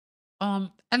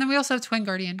 And then we also have Twin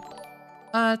Guardian.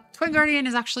 Twin Guardian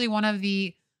is actually one of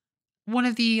the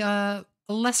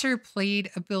lesser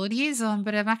played abilities,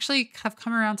 but I've actually have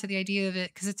come around to the idea of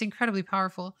it because it's incredibly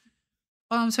powerful.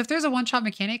 So if there's a one shot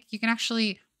mechanic, you can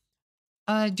actually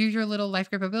do your little life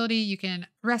grip ability. You can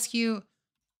rescue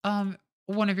um,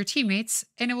 one of your teammates,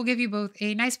 and it will give you both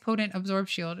a nice potent absorb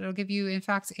shield. It'll give you, in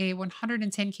fact, a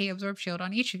 110k absorb shield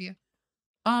on each of you.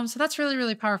 So that's really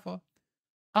really powerful.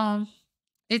 Um,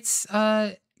 it's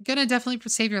gonna definitely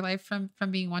save your life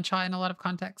from being one shot in a lot of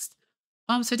context.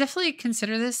 So definitely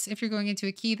consider this if you're going into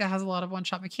a key that has a lot of one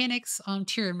shot mechanics.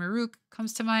 Tyr and Maruk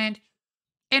comes to mind,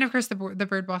 and of course the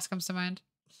bird boss comes to mind.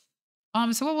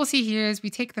 So what we'll see here is we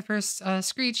take the first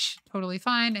screech, totally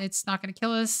fine. It's not going to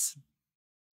kill us.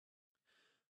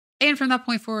 And from that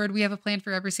point forward, we have a plan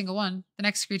for every single one. The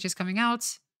next screech is coming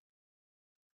out.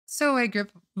 So I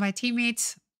grip my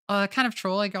teammates, kind of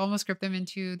troll. I almost grip them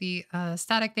into the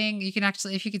static thing. You can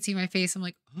actually, if you can see my face, I'm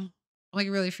like, I'm like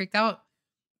really freaked out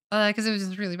because it was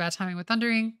just really bad timing with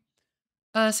thundering.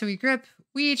 So we grip.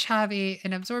 We each have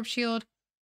an absorb shield,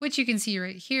 which you can see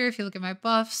right here if you look at my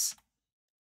buffs.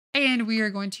 And we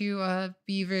are going to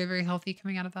be very, very healthy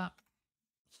coming out of that.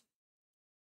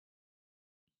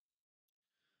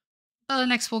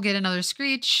 Next, we'll get another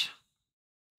screech.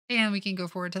 And we can go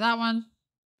forward to that one.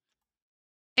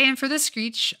 And for this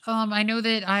screech, I know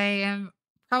that I am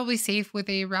probably safe with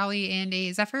a rally and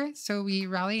a zephyr. So we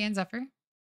rally and zephyr.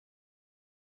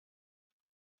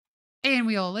 And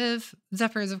we all live.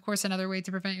 Zephyr is, of course, another way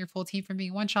to prevent your full team from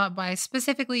being one shot by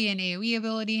specifically an AoE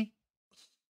ability.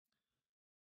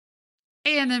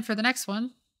 And then for the next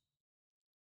one,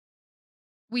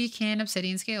 we can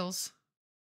Obsidian Scales.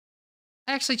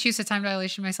 I actually choose the time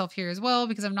dilation myself here as well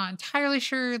because I'm not entirely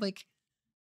sure. Like,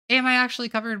 am I actually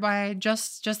covered by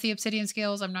just the Obsidian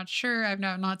Scales? I'm not sure. I've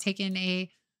not taken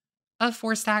a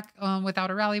 4 stack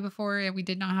without a rally before, and we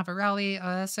did not have a rally.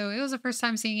 So it was the first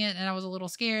time seeing it, and I was a little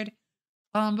scared.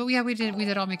 But yeah, we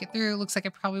did all make it through. Looks like I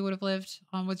probably would have lived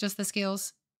with just the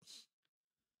scales.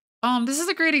 This is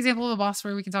a great example of a boss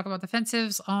where we can talk about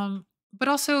defensives. But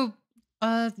also,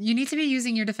 you need to be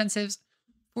using your defensives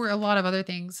for a lot of other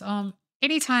things.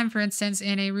 Anytime, for instance,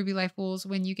 in a Ruby Life Pools,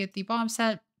 when you get the bomb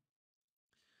set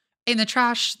in the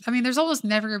trash, I mean, there's almost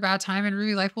never a bad time in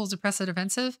Ruby Life Pools to press a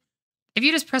defensive. If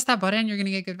you just press that button, you're gonna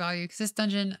get good value because this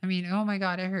dungeon, I mean, oh my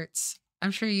god, it hurts.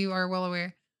 I'm sure you are well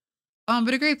aware.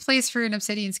 But a great place for an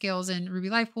Obsidian Scales in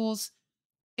Ruby Life Pools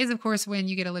is, of course, when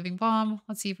you get a living bomb.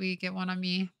 Let's see if we get one on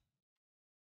me.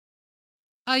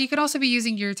 You could also be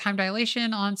using your time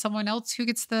dilation on someone else who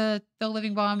gets the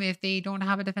living bomb if they don't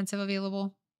have a defensive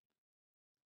available.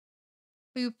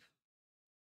 Boop.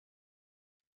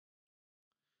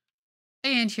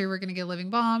 And here we're gonna get a living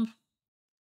bomb.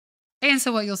 And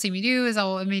so what you'll see me do is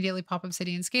I'll immediately pop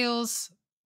Obsidian Scales.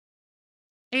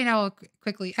 And I'll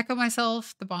quickly echo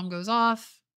myself. The bomb goes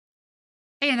off.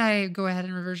 And I go ahead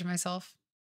and reversion myself.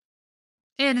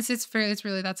 And it's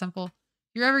really that simple.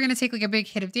 You're ever gonna take like a big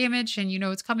hit of damage and you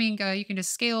know it's coming, you can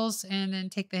just scales and then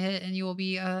take the hit and you will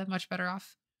be much better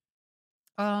off.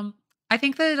 Um, I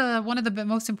think that one of the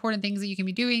most important things that you can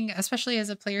be doing, especially as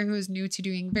a player who is new to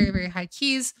doing very, very high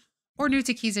keys or new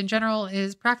to keys in general,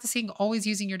 is practicing always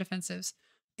using your defensives.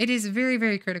 It is very,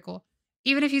 very critical.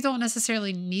 Even if you don't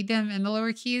necessarily need them in the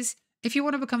lower keys, if you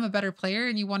want to become a better player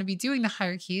and you want to be doing the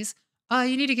higher keys,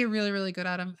 you need to get really, really good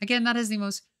at them. Again, that is the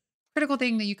most critical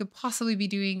thing that you could possibly be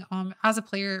doing as a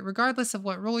player, regardless of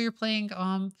what role you're playing.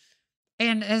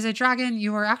 And as a dragon,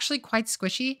 you are actually quite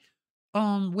squishy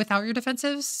without your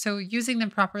defensives, so using them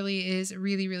properly is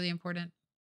really, really important.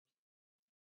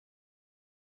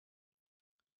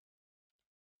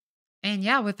 And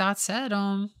yeah, with that said,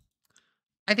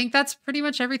 I think that's pretty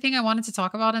much everything I wanted to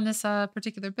talk about in this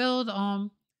particular build.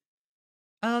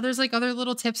 There's like other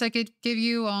little tips I could give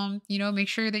you. Make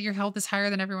sure that your health is higher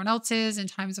than everyone else's in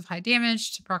times of high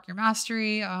damage to proc your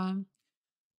mastery.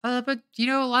 But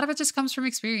a lot of it just comes from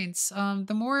experience.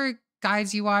 The more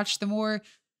guides you watch, the more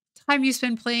time you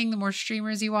spend playing, the more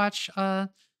streamers you watch, the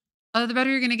better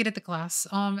you're gonna get at the class.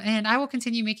 And I will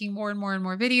continue making more and more and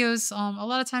more videos. A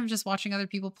lot of times, just watching other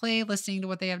people play, listening to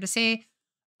what they have to say,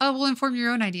 will inform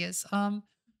your own ideas.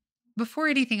 Before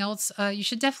anything else, you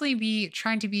should definitely be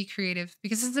trying to be creative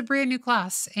because it's a brand new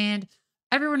class and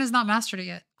everyone has not mastered it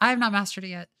yet. I have not mastered it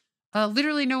yet.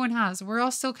 Literally, no one has. We're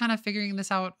all still kind of figuring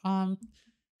this out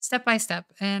step by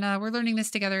step, and we're learning this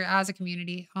together as a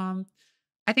community.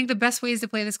 I think the best ways to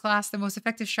play this class, the most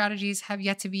effective strategies have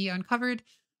yet to be uncovered.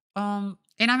 And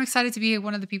I'm excited to be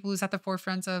one of the people who's at the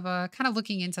forefront of kind of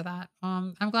looking into that.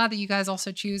 I'm glad that you guys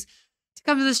also choose to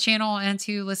come to this channel and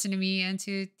to listen to me and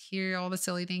to hear all the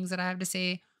silly things that I have to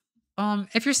say.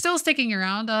 If you're still sticking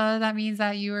around, that means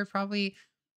that you are probably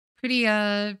pretty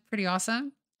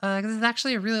awesome. Because it's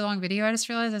actually a really long video. I just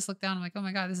realized I just looked down. I'm like, oh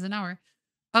my god, this is an hour.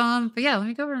 But yeah, let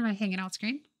me go over to my hanging out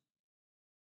screen.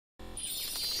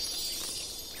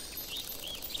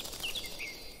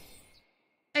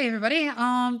 Hey everybody.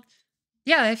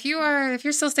 Yeah, if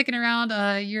you're still sticking around,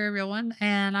 you're a real one,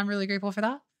 and I'm really grateful for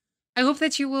that. I hope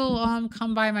that you will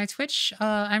come by my Twitch.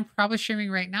 I'm probably streaming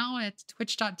right now at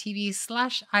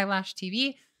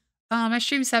twitch.tv/eyelashtv. I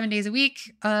stream 7 days a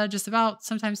week, just about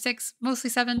sometimes six,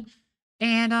 mostly seven.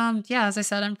 And yeah, as I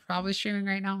said, I'm probably streaming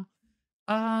right now.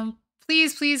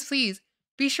 Please, please, please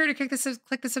be sure to click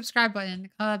the subscribe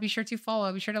button. Be sure to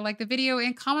follow. Be sure to like the video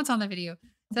and comment on the video.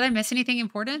 Did I miss anything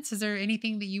important? Is there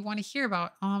anything that you want to hear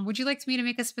about? Would you like me to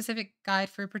make a specific guide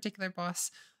for a particular boss?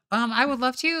 I would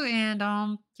love to, and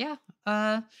yeah.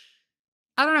 I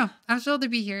don't know. I'm thrilled to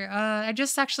be here. I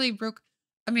just actually broke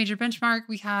a major benchmark.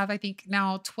 We have, I think,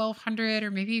 now 1,200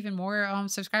 or maybe even more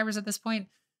subscribers at this point.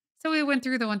 So we went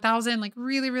through the 1,000 like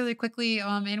really, really quickly.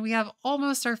 And we have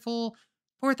almost our full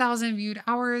 4,000 viewed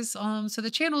hours. So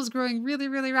the channel is growing really,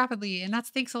 really rapidly, and that's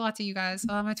thanks a lot to you guys.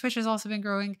 My Twitch has also been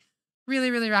growing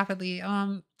really, really rapidly.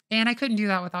 And I couldn't do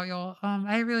that without y'all.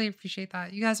 I really appreciate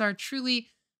that. You guys are truly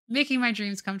making my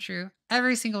dreams come true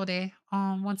every single day,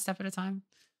 one step at a time.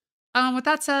 With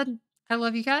that said, I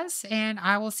love you guys, and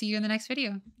I will see you in the next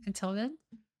video. Until then,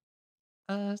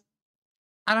 uh,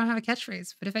 I don't have a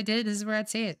catchphrase, but if I did, this is where I'd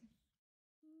say it.